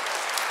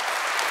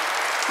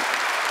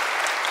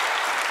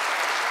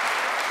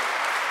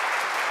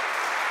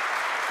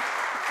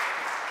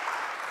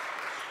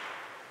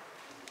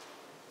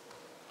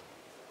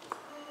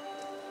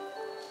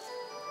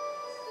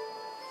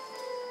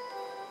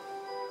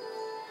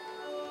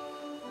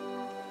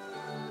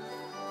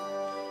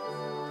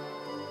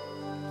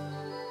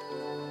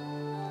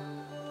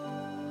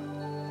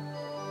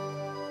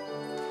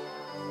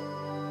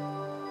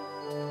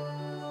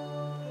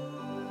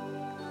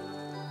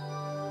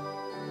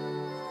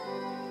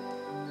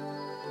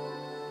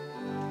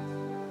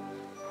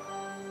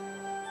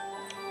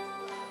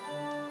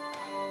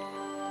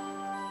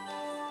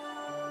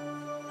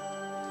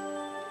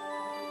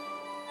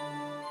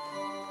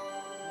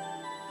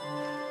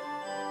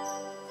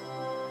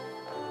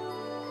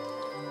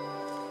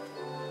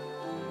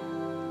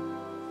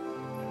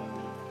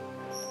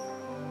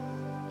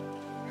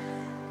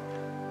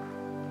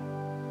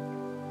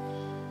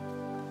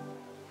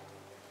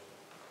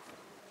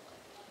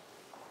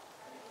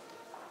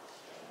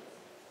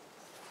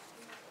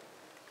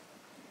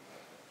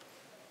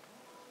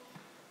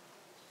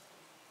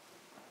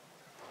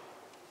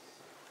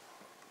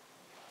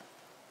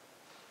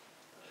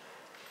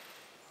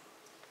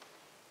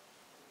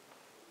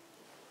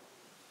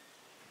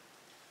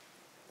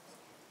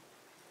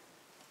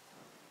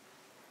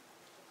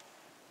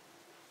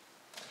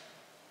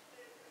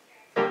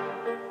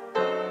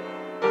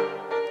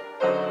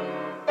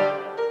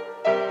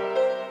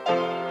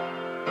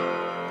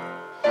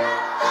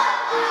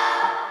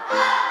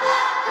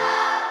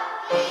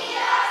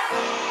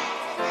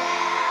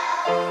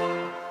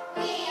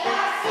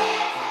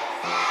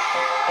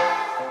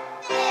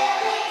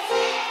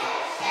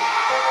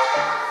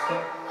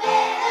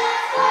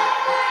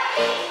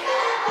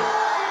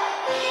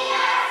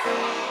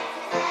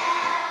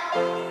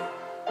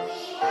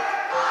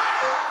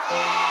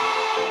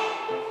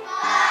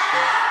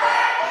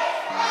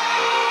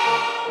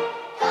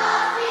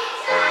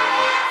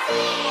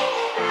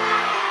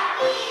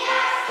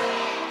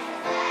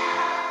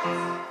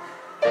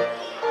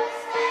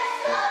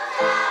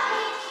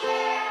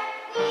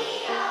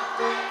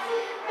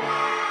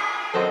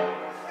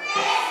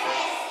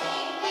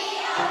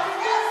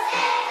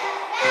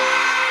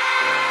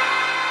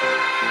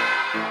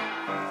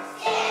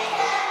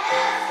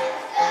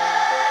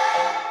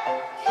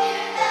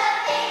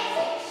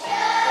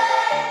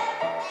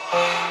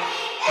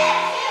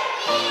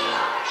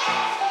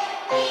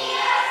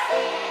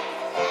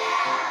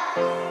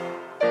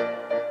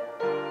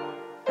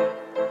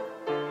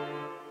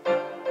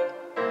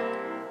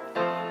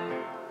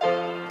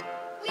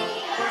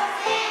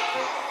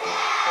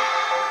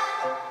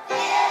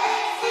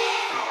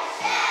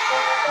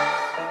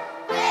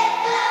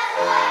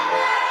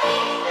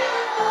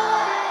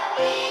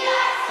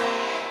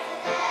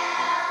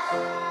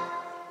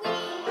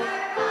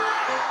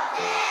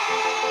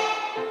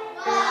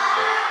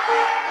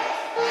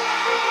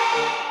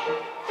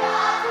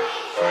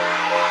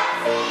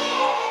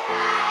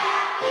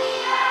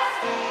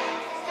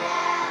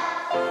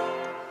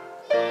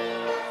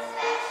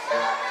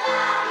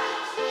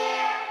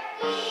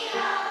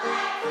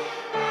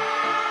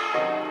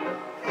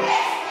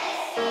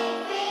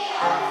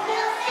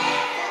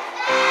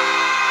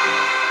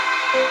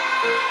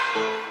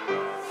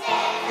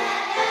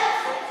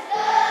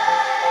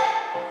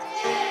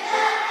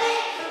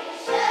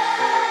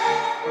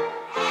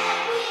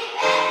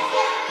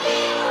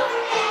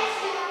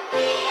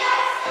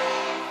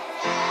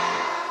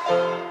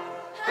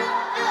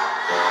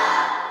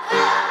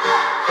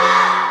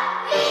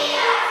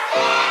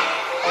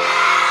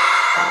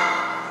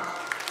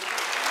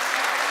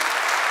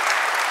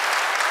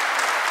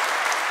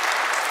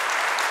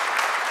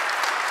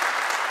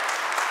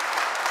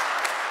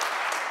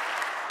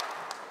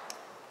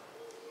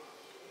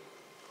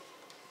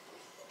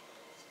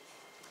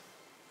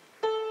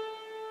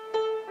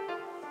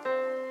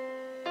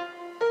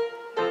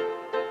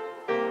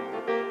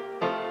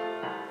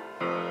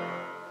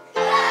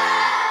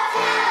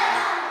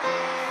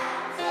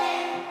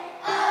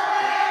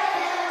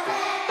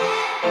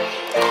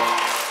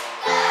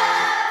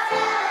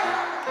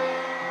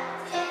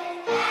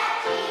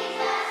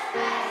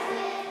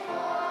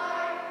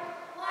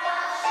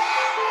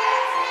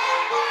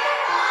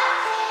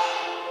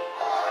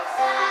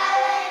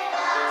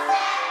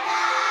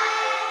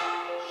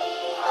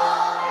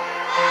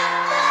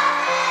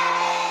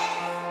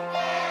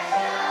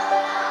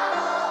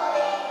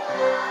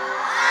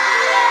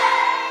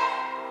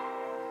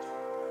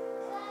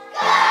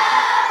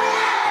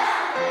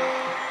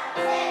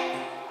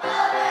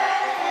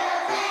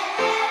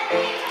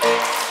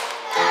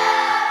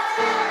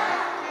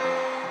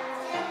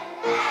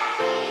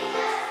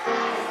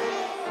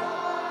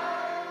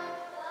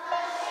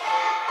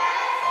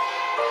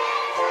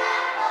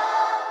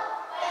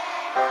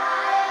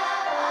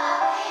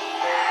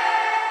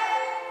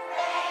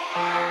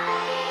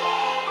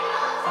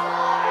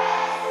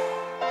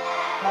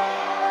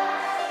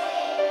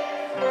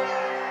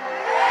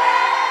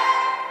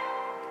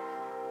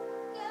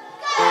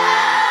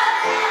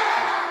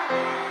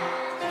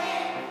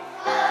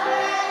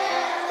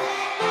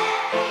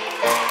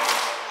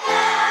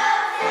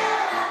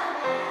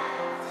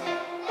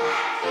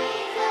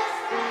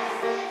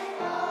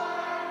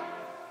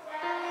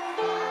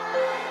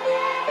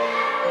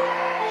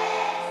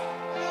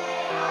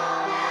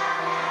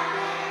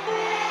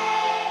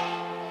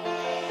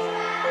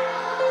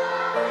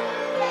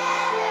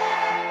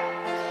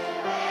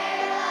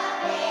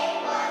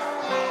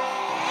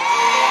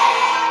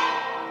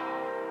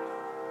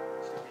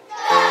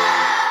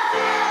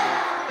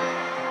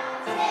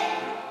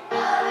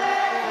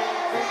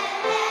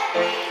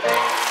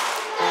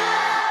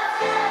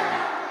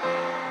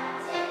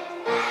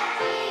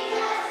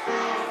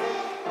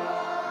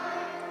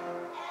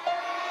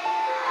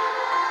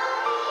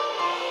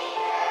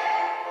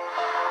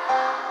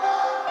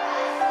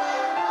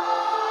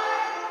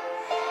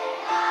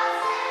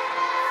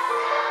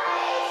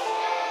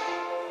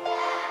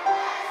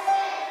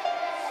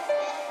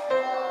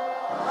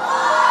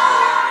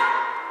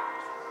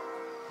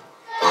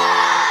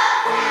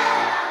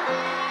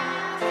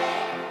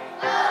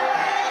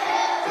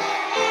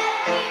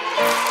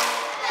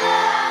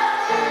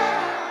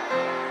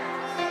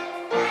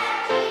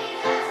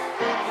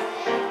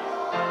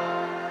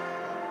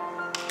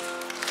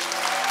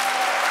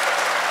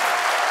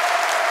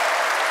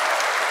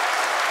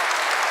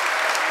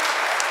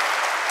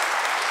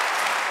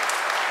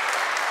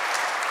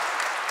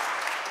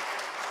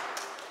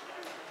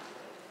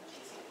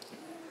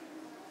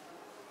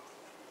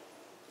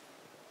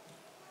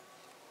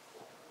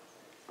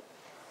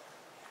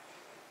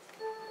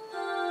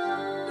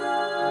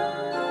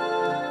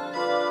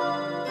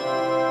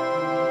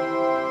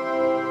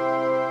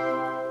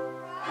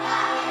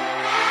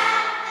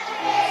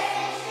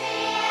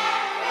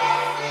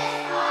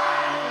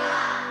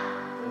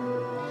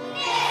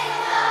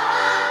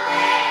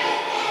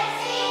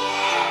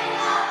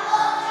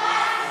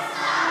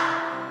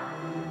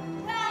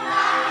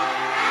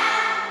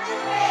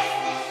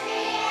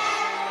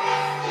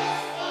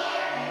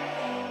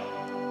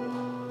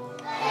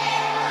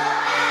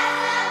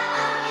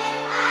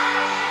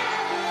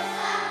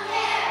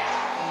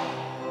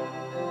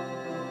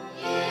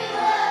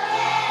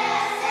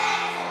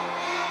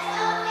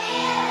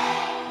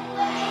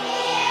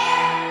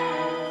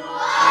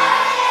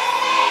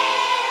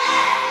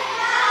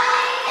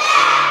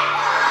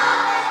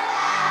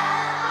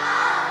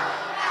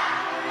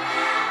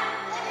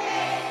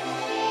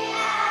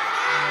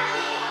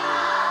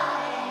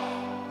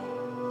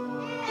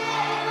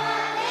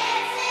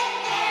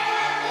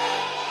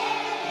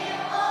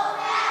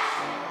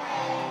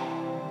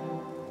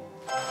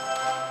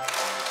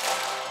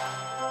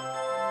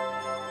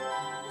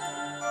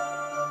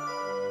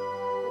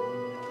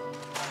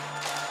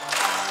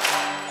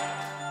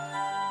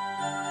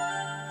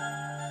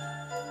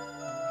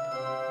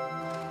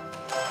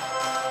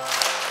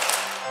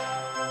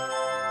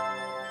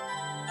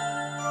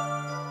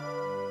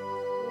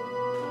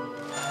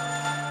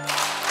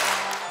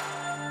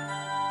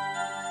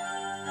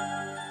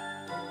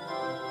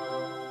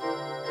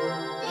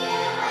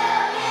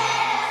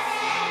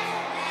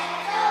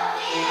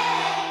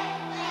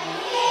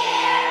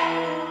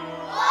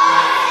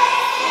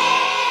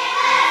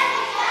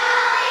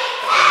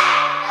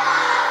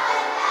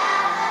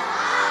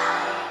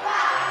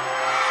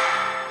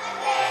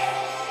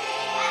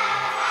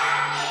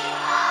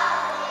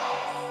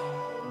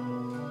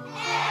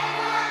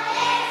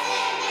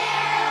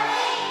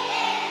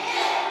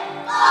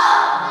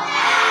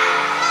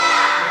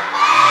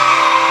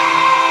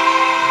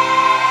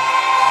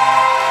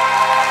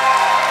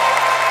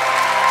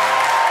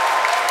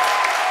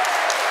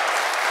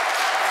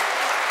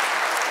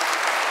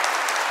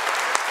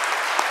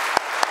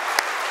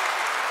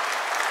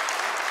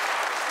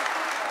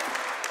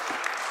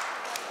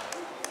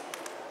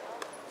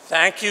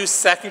 Thank you,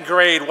 second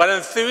grade. What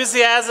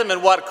enthusiasm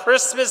and what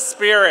Christmas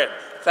spirit.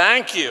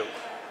 Thank you.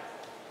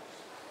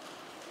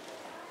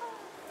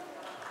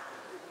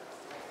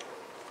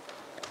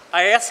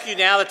 I ask you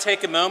now to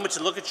take a moment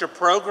to look at your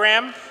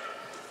program.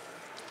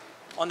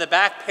 On the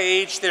back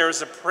page, there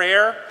is a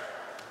prayer.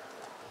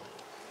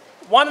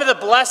 One of the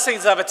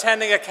blessings of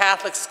attending a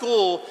Catholic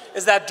school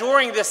is that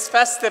during this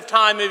festive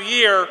time of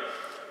year,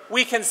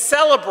 we can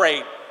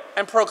celebrate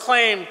and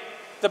proclaim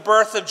the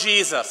birth of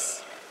Jesus.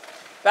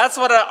 That's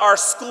what our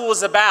school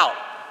is about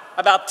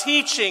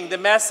teaching the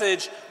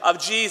message of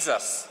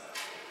Jesus.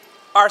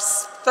 Our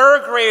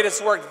third grade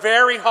has worked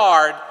very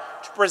hard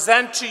to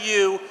present to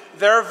you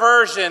their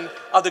version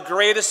of the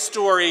greatest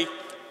story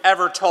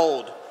ever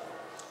told.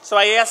 So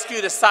I ask you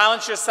to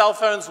silence your cell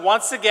phones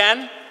once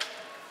again,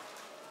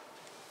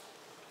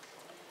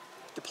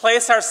 to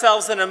place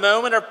ourselves in a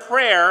moment of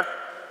prayer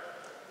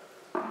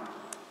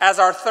as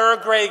our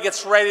third grade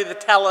gets ready to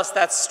tell us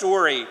that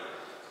story.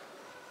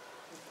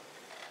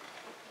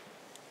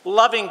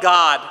 Loving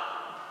God,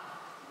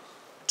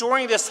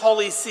 during this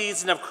holy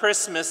season of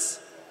Christmas,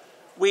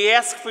 we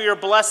ask for your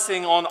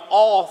blessing on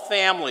all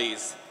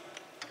families.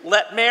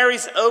 Let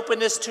Mary's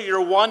openness to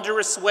your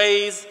wondrous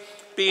ways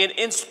be an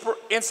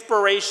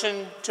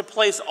inspiration to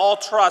place all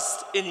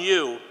trust in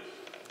you.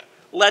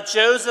 Let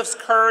Joseph's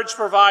courage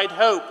provide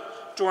hope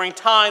during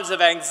times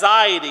of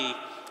anxiety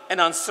and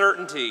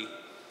uncertainty.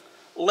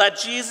 Let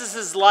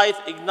Jesus' life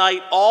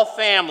ignite all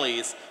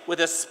families with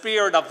a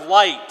spirit of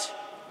light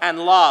and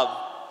love.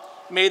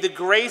 May the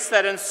grace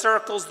that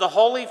encircles the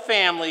Holy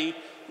Family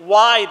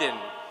widen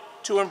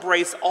to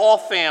embrace all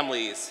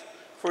families.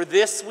 For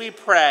this we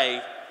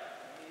pray,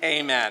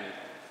 amen.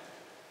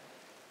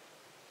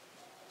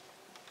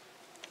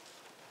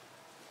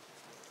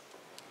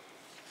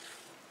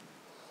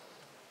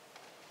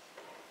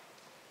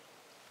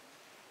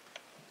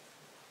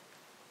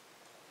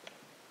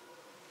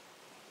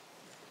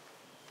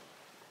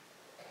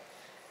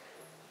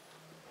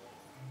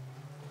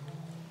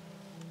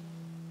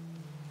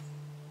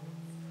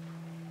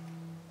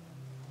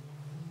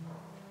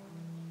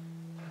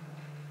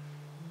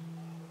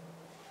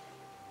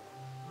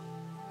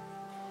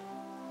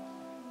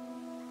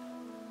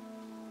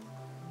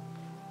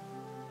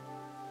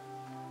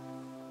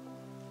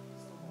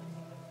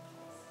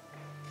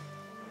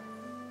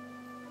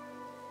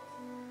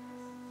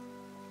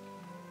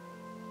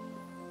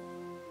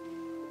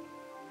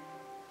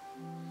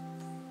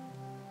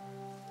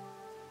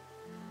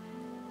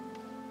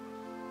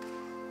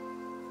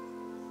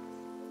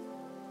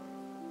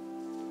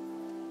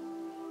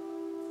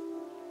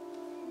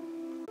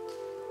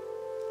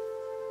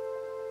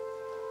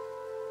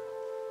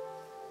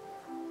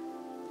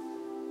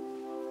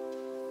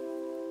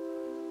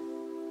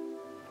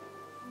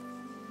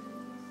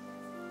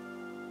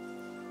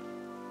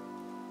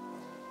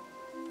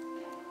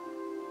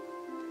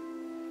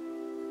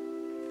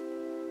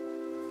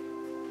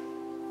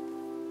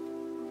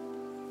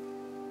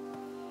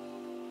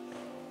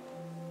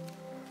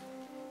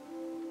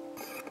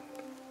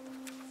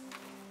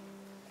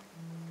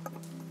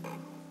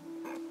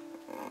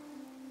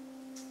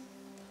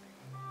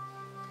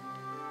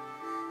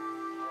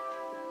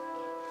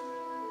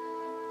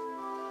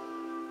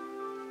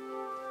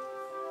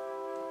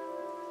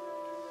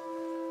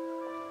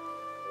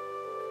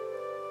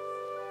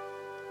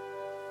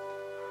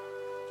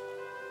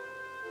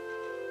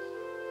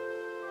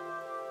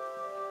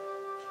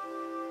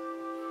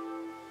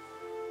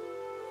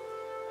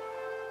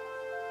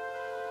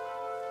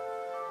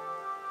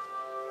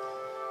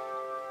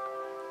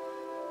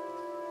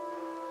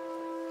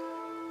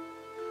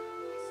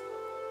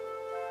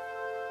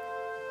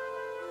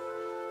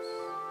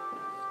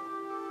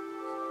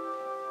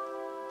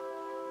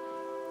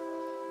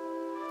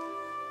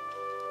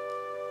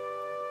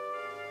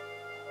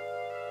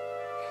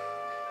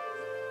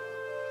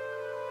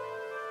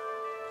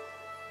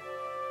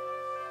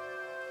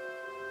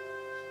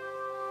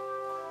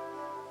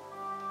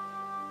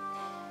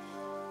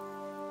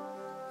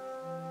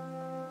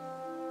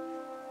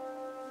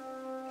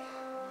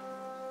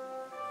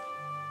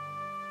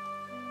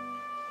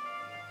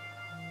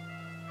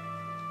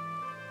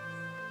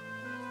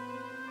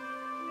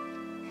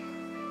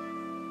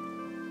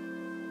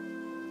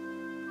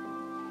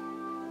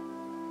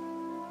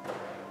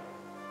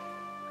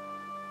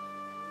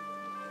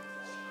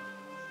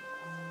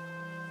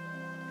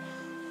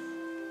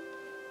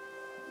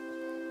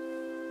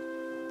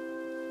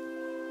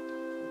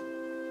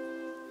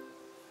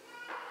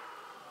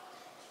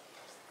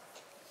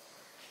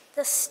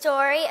 The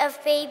story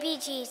of baby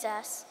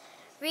Jesus,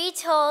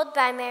 retold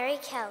by Mary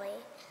Kelly.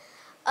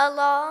 A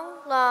long,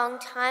 long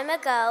time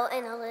ago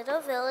in a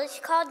little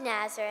village called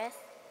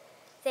Nazareth,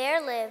 there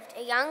lived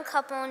a young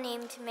couple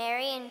named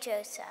Mary and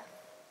Joseph.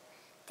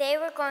 They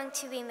were going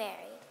to be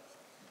married.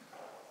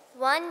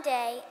 One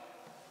day,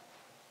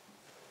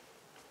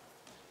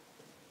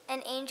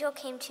 an angel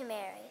came to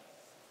Mary.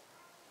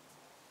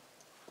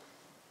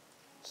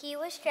 He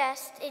was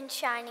dressed in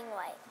shining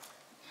white.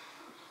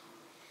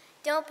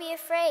 "Don't be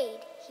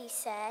afraid," he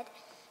said.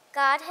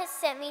 God has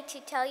sent me to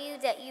tell you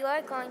that you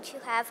are going to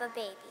have a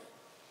baby.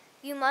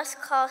 You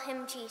must call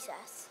him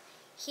Jesus.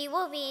 He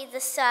will be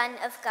the Son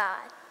of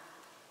God."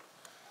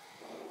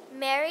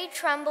 Mary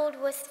trembled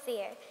with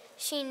fear.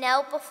 She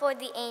knelt before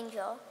the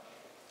angel.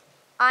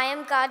 "I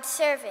am God's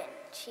servant,"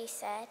 she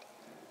said.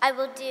 "I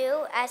will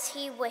do as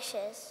he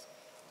wishes."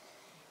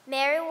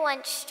 Mary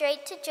went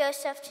straight to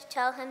Joseph to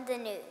tell him the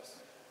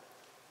news.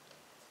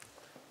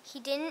 He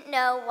didn't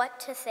know what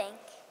to think.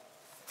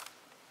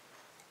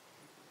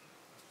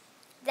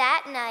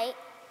 That night,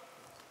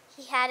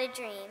 he had a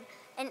dream.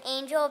 An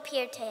angel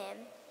appeared to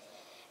him.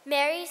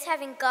 "Mary's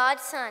having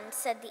God's son,"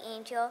 said the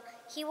angel.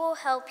 "He will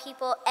help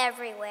people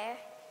everywhere."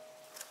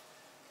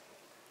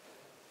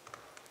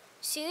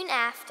 Soon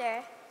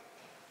after,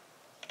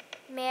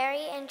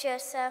 Mary and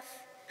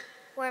Joseph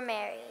were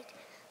married.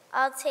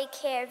 "I'll take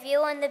care of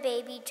you and the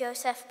baby,"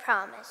 Joseph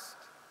promised.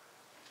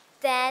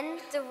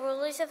 Then the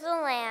rulers of the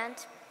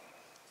land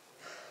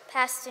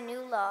passed a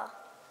new law.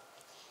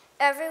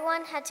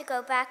 Everyone had to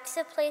go back to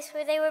the place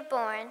where they were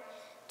born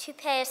to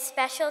pay a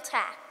special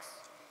tax.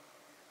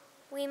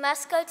 "We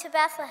must go to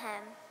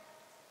Bethlehem,"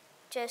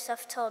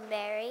 Joseph told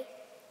Mary.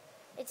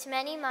 "It's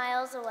many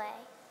miles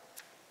away."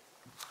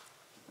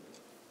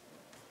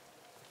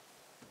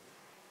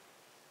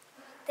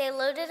 They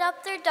loaded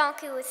up their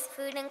donkey with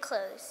food and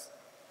clothes.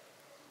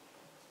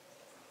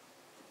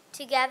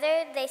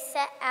 Together, they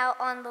set out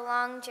on the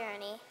long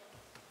journey.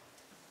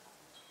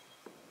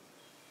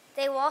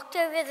 They walked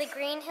over the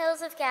green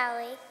hills of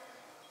Galilee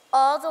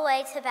all the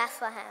way to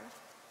Bethlehem.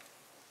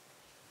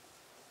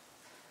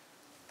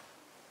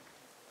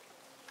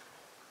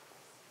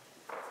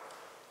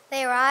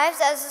 They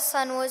arrived as the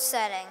sun was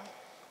setting.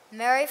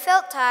 Mary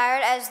felt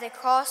tired as they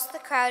crossed the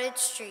crowded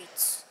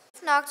streets.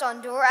 They knocked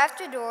on door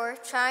after door,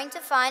 trying to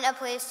find a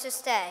place to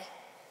stay.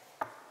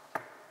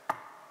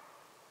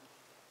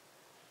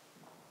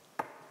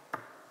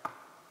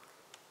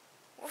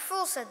 "We're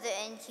full," said the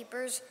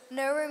innkeepers.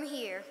 "No room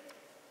here."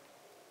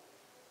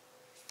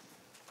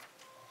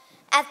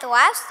 At the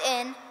last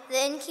inn, the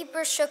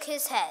innkeeper shook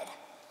his head.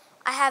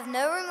 "I have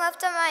no room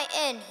left at my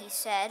inn," he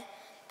said,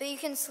 "but you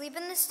can sleep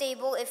in the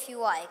stable if you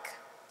like."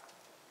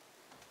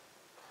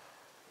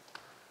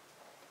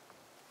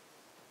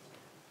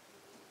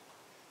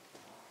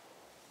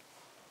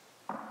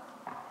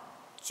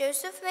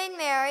 Joseph made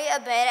Mary a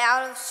bed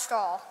out of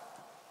straw.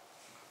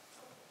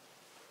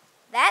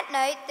 That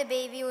night, the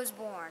baby was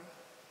born.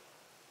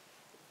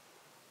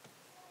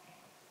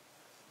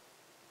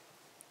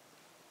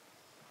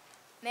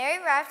 Mary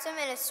wrapped him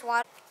in a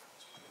swaddling.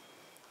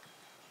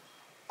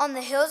 On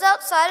the hills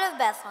outside of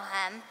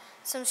Bethlehem,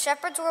 some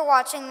shepherds were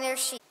watching their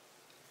sheep.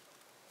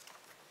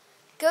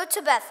 "Go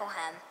to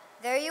Bethlehem.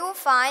 There you will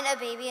find a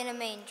baby in a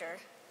manger.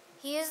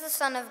 He is the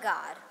Son of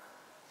God."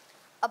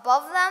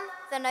 Above them,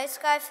 the night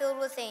sky filled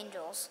with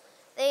angels.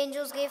 The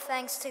angels gave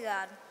thanks to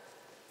God.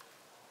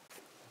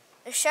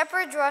 The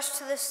shepherds rushed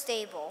to the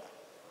stable.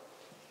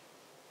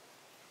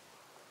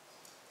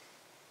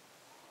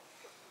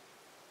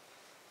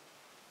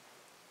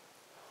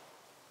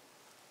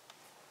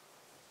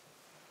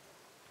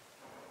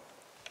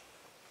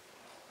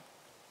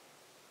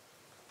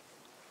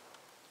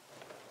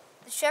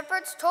 The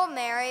shepherds told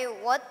Mary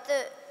what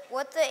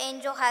the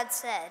angel had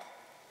said.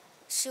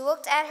 She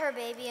looked at her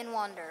baby in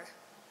wonder.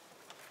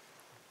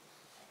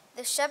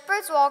 The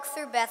shepherds walked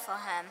through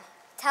Bethlehem,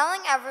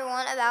 telling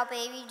everyone about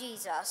baby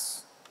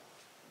Jesus.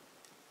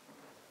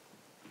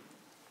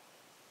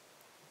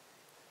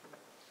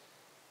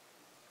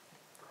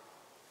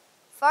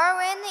 Far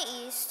away in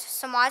the east,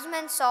 some wise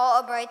men saw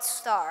a bright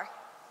star.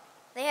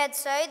 They had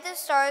studied the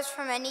stars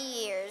for many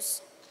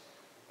years.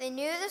 They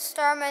knew the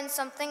star meant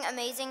something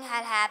amazing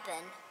had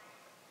happened.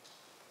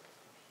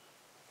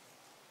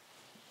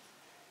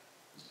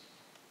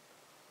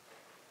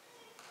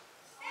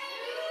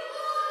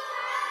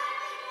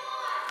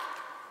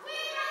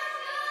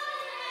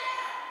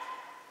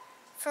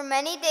 For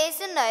many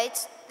days and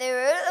nights, they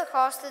rode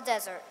across the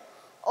desert,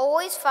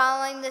 always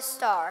following the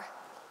star,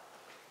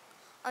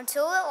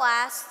 until at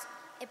last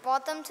it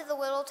brought them to the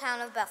little town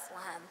of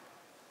Bethlehem.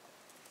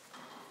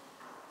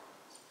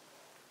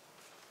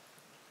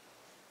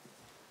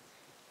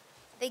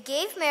 They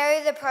gave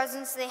Mary the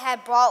presents they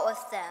had brought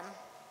with them: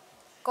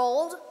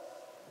 gold,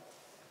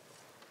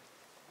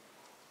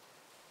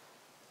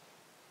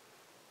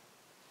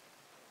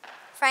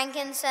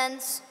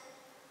 frankincense,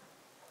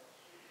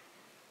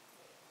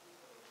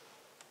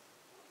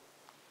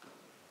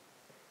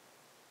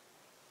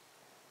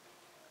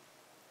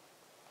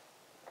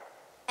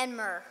 and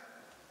myrrh.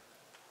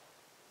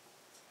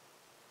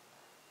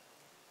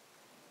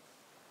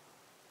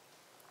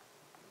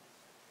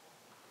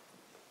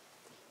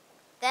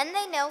 Then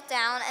they knelt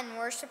down and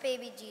worshiped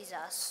baby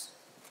Jesus.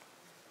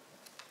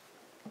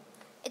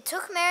 It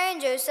took Mary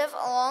and Joseph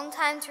a long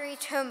time to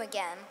reach home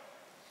again.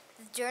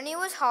 The journey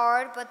was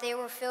hard, but they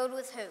were filled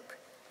with hope.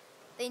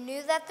 They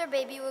knew that their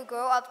baby would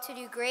grow up to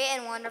do great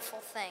and wonderful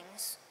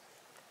things.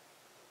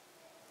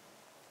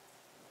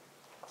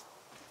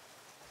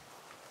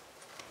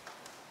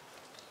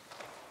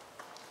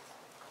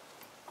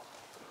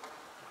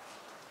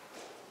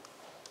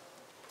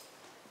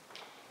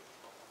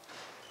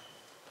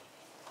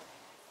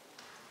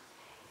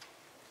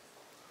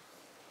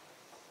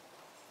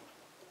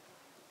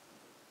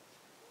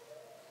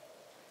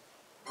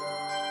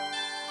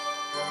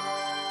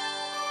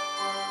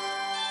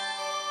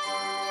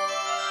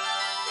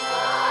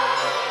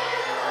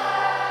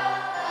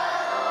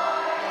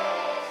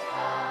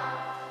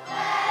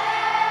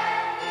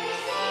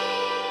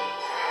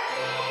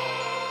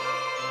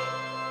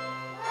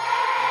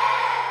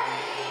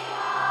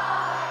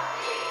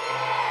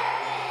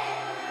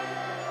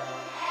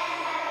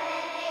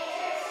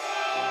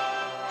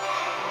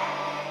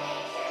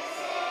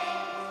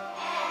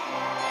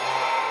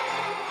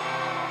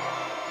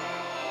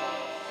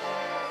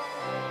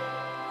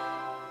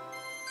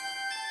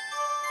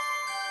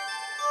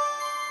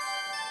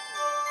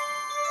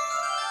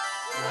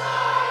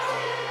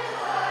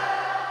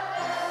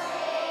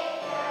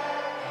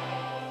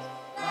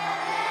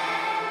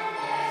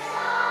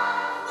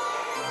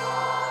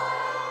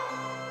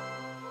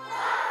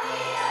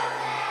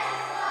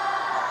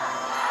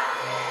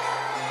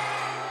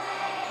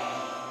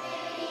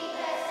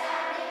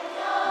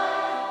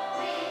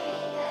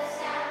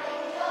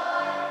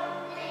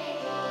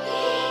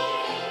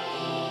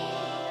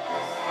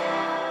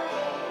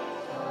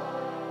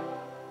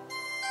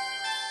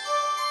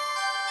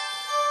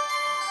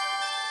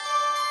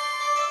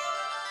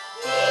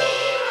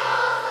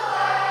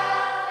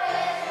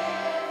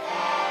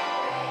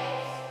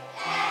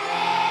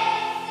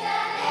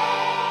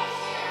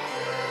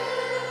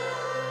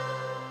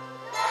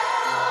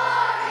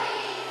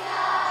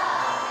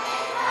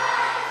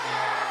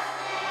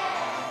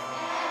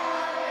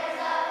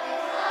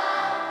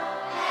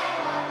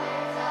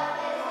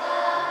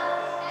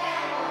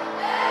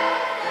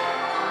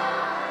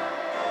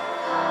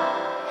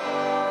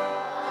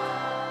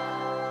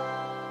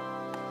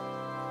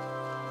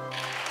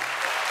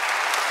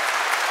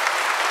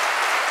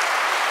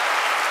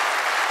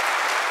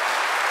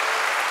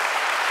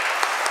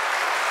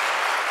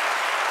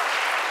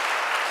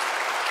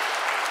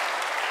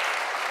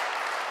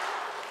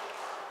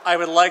 I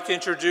would like to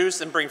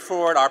introduce and bring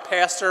forward our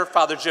pastor,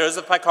 Father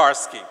Joseph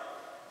Piekarski.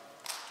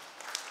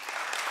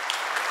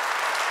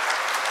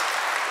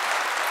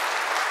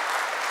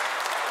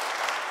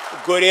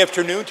 Good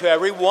afternoon to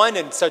everyone,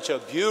 and such a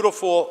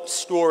beautiful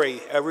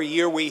story. Every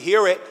year we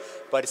hear it,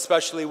 but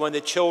especially when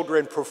the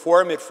children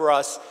perform it for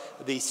us,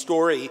 the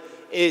story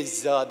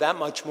is that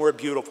much more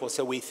beautiful.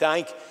 So we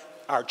thank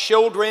our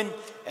children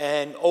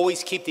and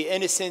always keep the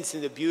innocence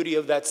and the beauty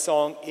of that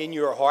song in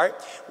your heart.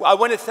 I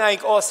want to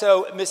thank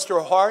also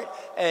Mr. Hart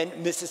and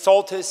Mrs.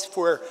 Saltis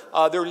for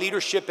their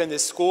leadership in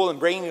this school and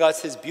bringing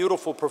us his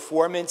beautiful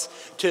performance,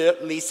 to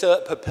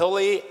Lisa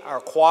Papilli, our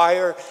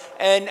choir.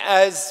 And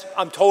as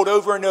I'm told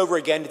over and over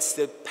again, it's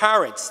the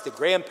parents, the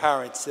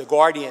grandparents, the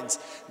guardians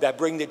that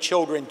bring the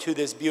children to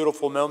this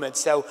beautiful moment.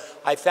 So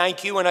I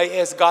thank you, and I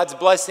ask God's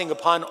blessing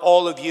upon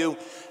all of you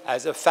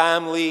as a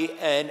family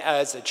and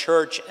as a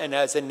church and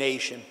as a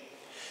nation.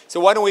 So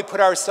why don't we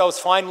put ourselves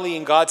finally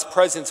in God's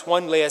presence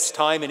one last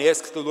time and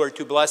ask the Lord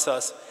to bless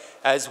us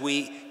as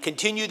we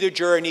continue the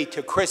journey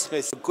to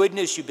Christmas. The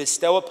goodness you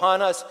bestow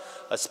upon us,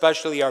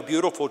 especially our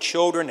beautiful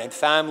children and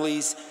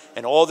families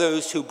and all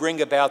those who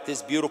bring about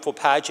this beautiful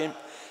pageant,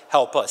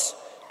 help us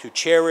to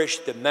cherish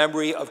the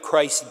memory of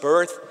Christ's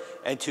birth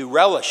and to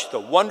relish the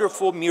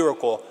wonderful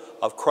miracle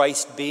of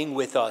Christ being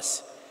with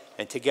us.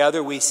 And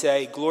together we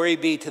say, glory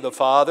be to the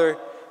Father,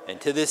 and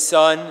to the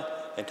Son,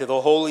 and to the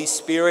Holy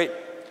Spirit,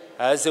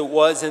 as it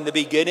was in the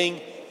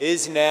beginning,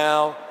 is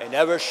now, and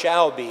ever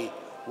shall be,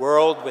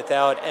 world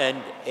without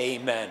end.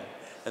 Amen.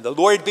 And the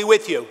Lord be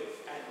with you.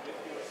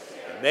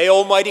 And may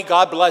Almighty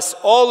God bless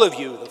all of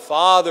you, the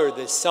Father,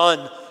 the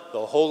Son,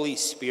 the Holy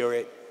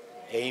Spirit.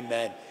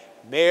 Amen.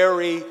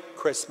 Merry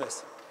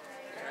Christmas.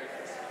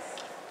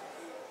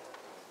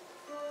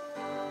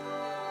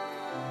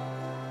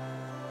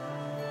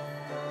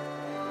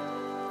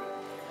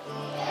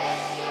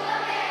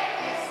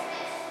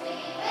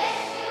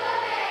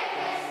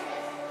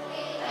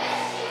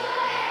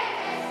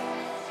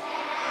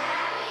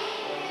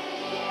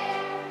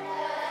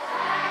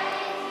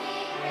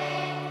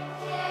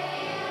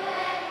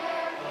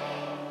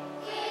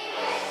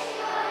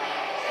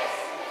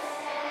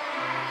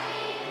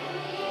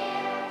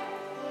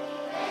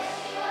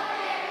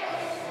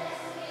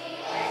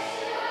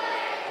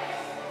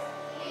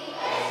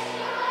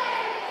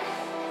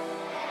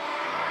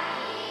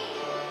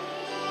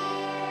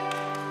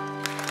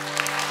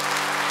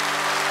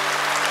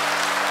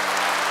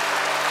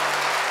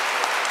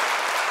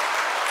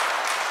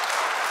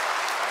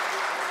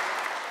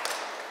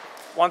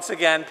 Once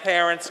again,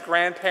 parents,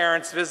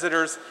 grandparents,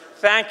 visitors,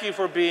 thank you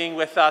for being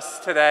with us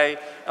today.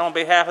 And on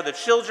behalf of the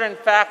children,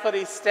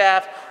 faculty,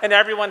 staff, and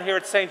everyone here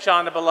at St.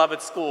 John the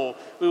Beloved School,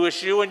 we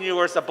wish you and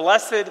yours a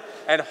blessed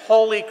and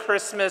holy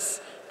Christmas.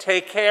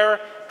 Take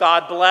care,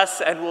 God bless,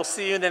 and we'll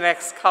see you in the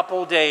next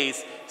couple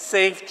days.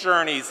 Safe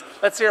journeys.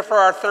 Let's hear for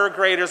our third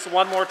graders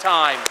one more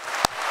time.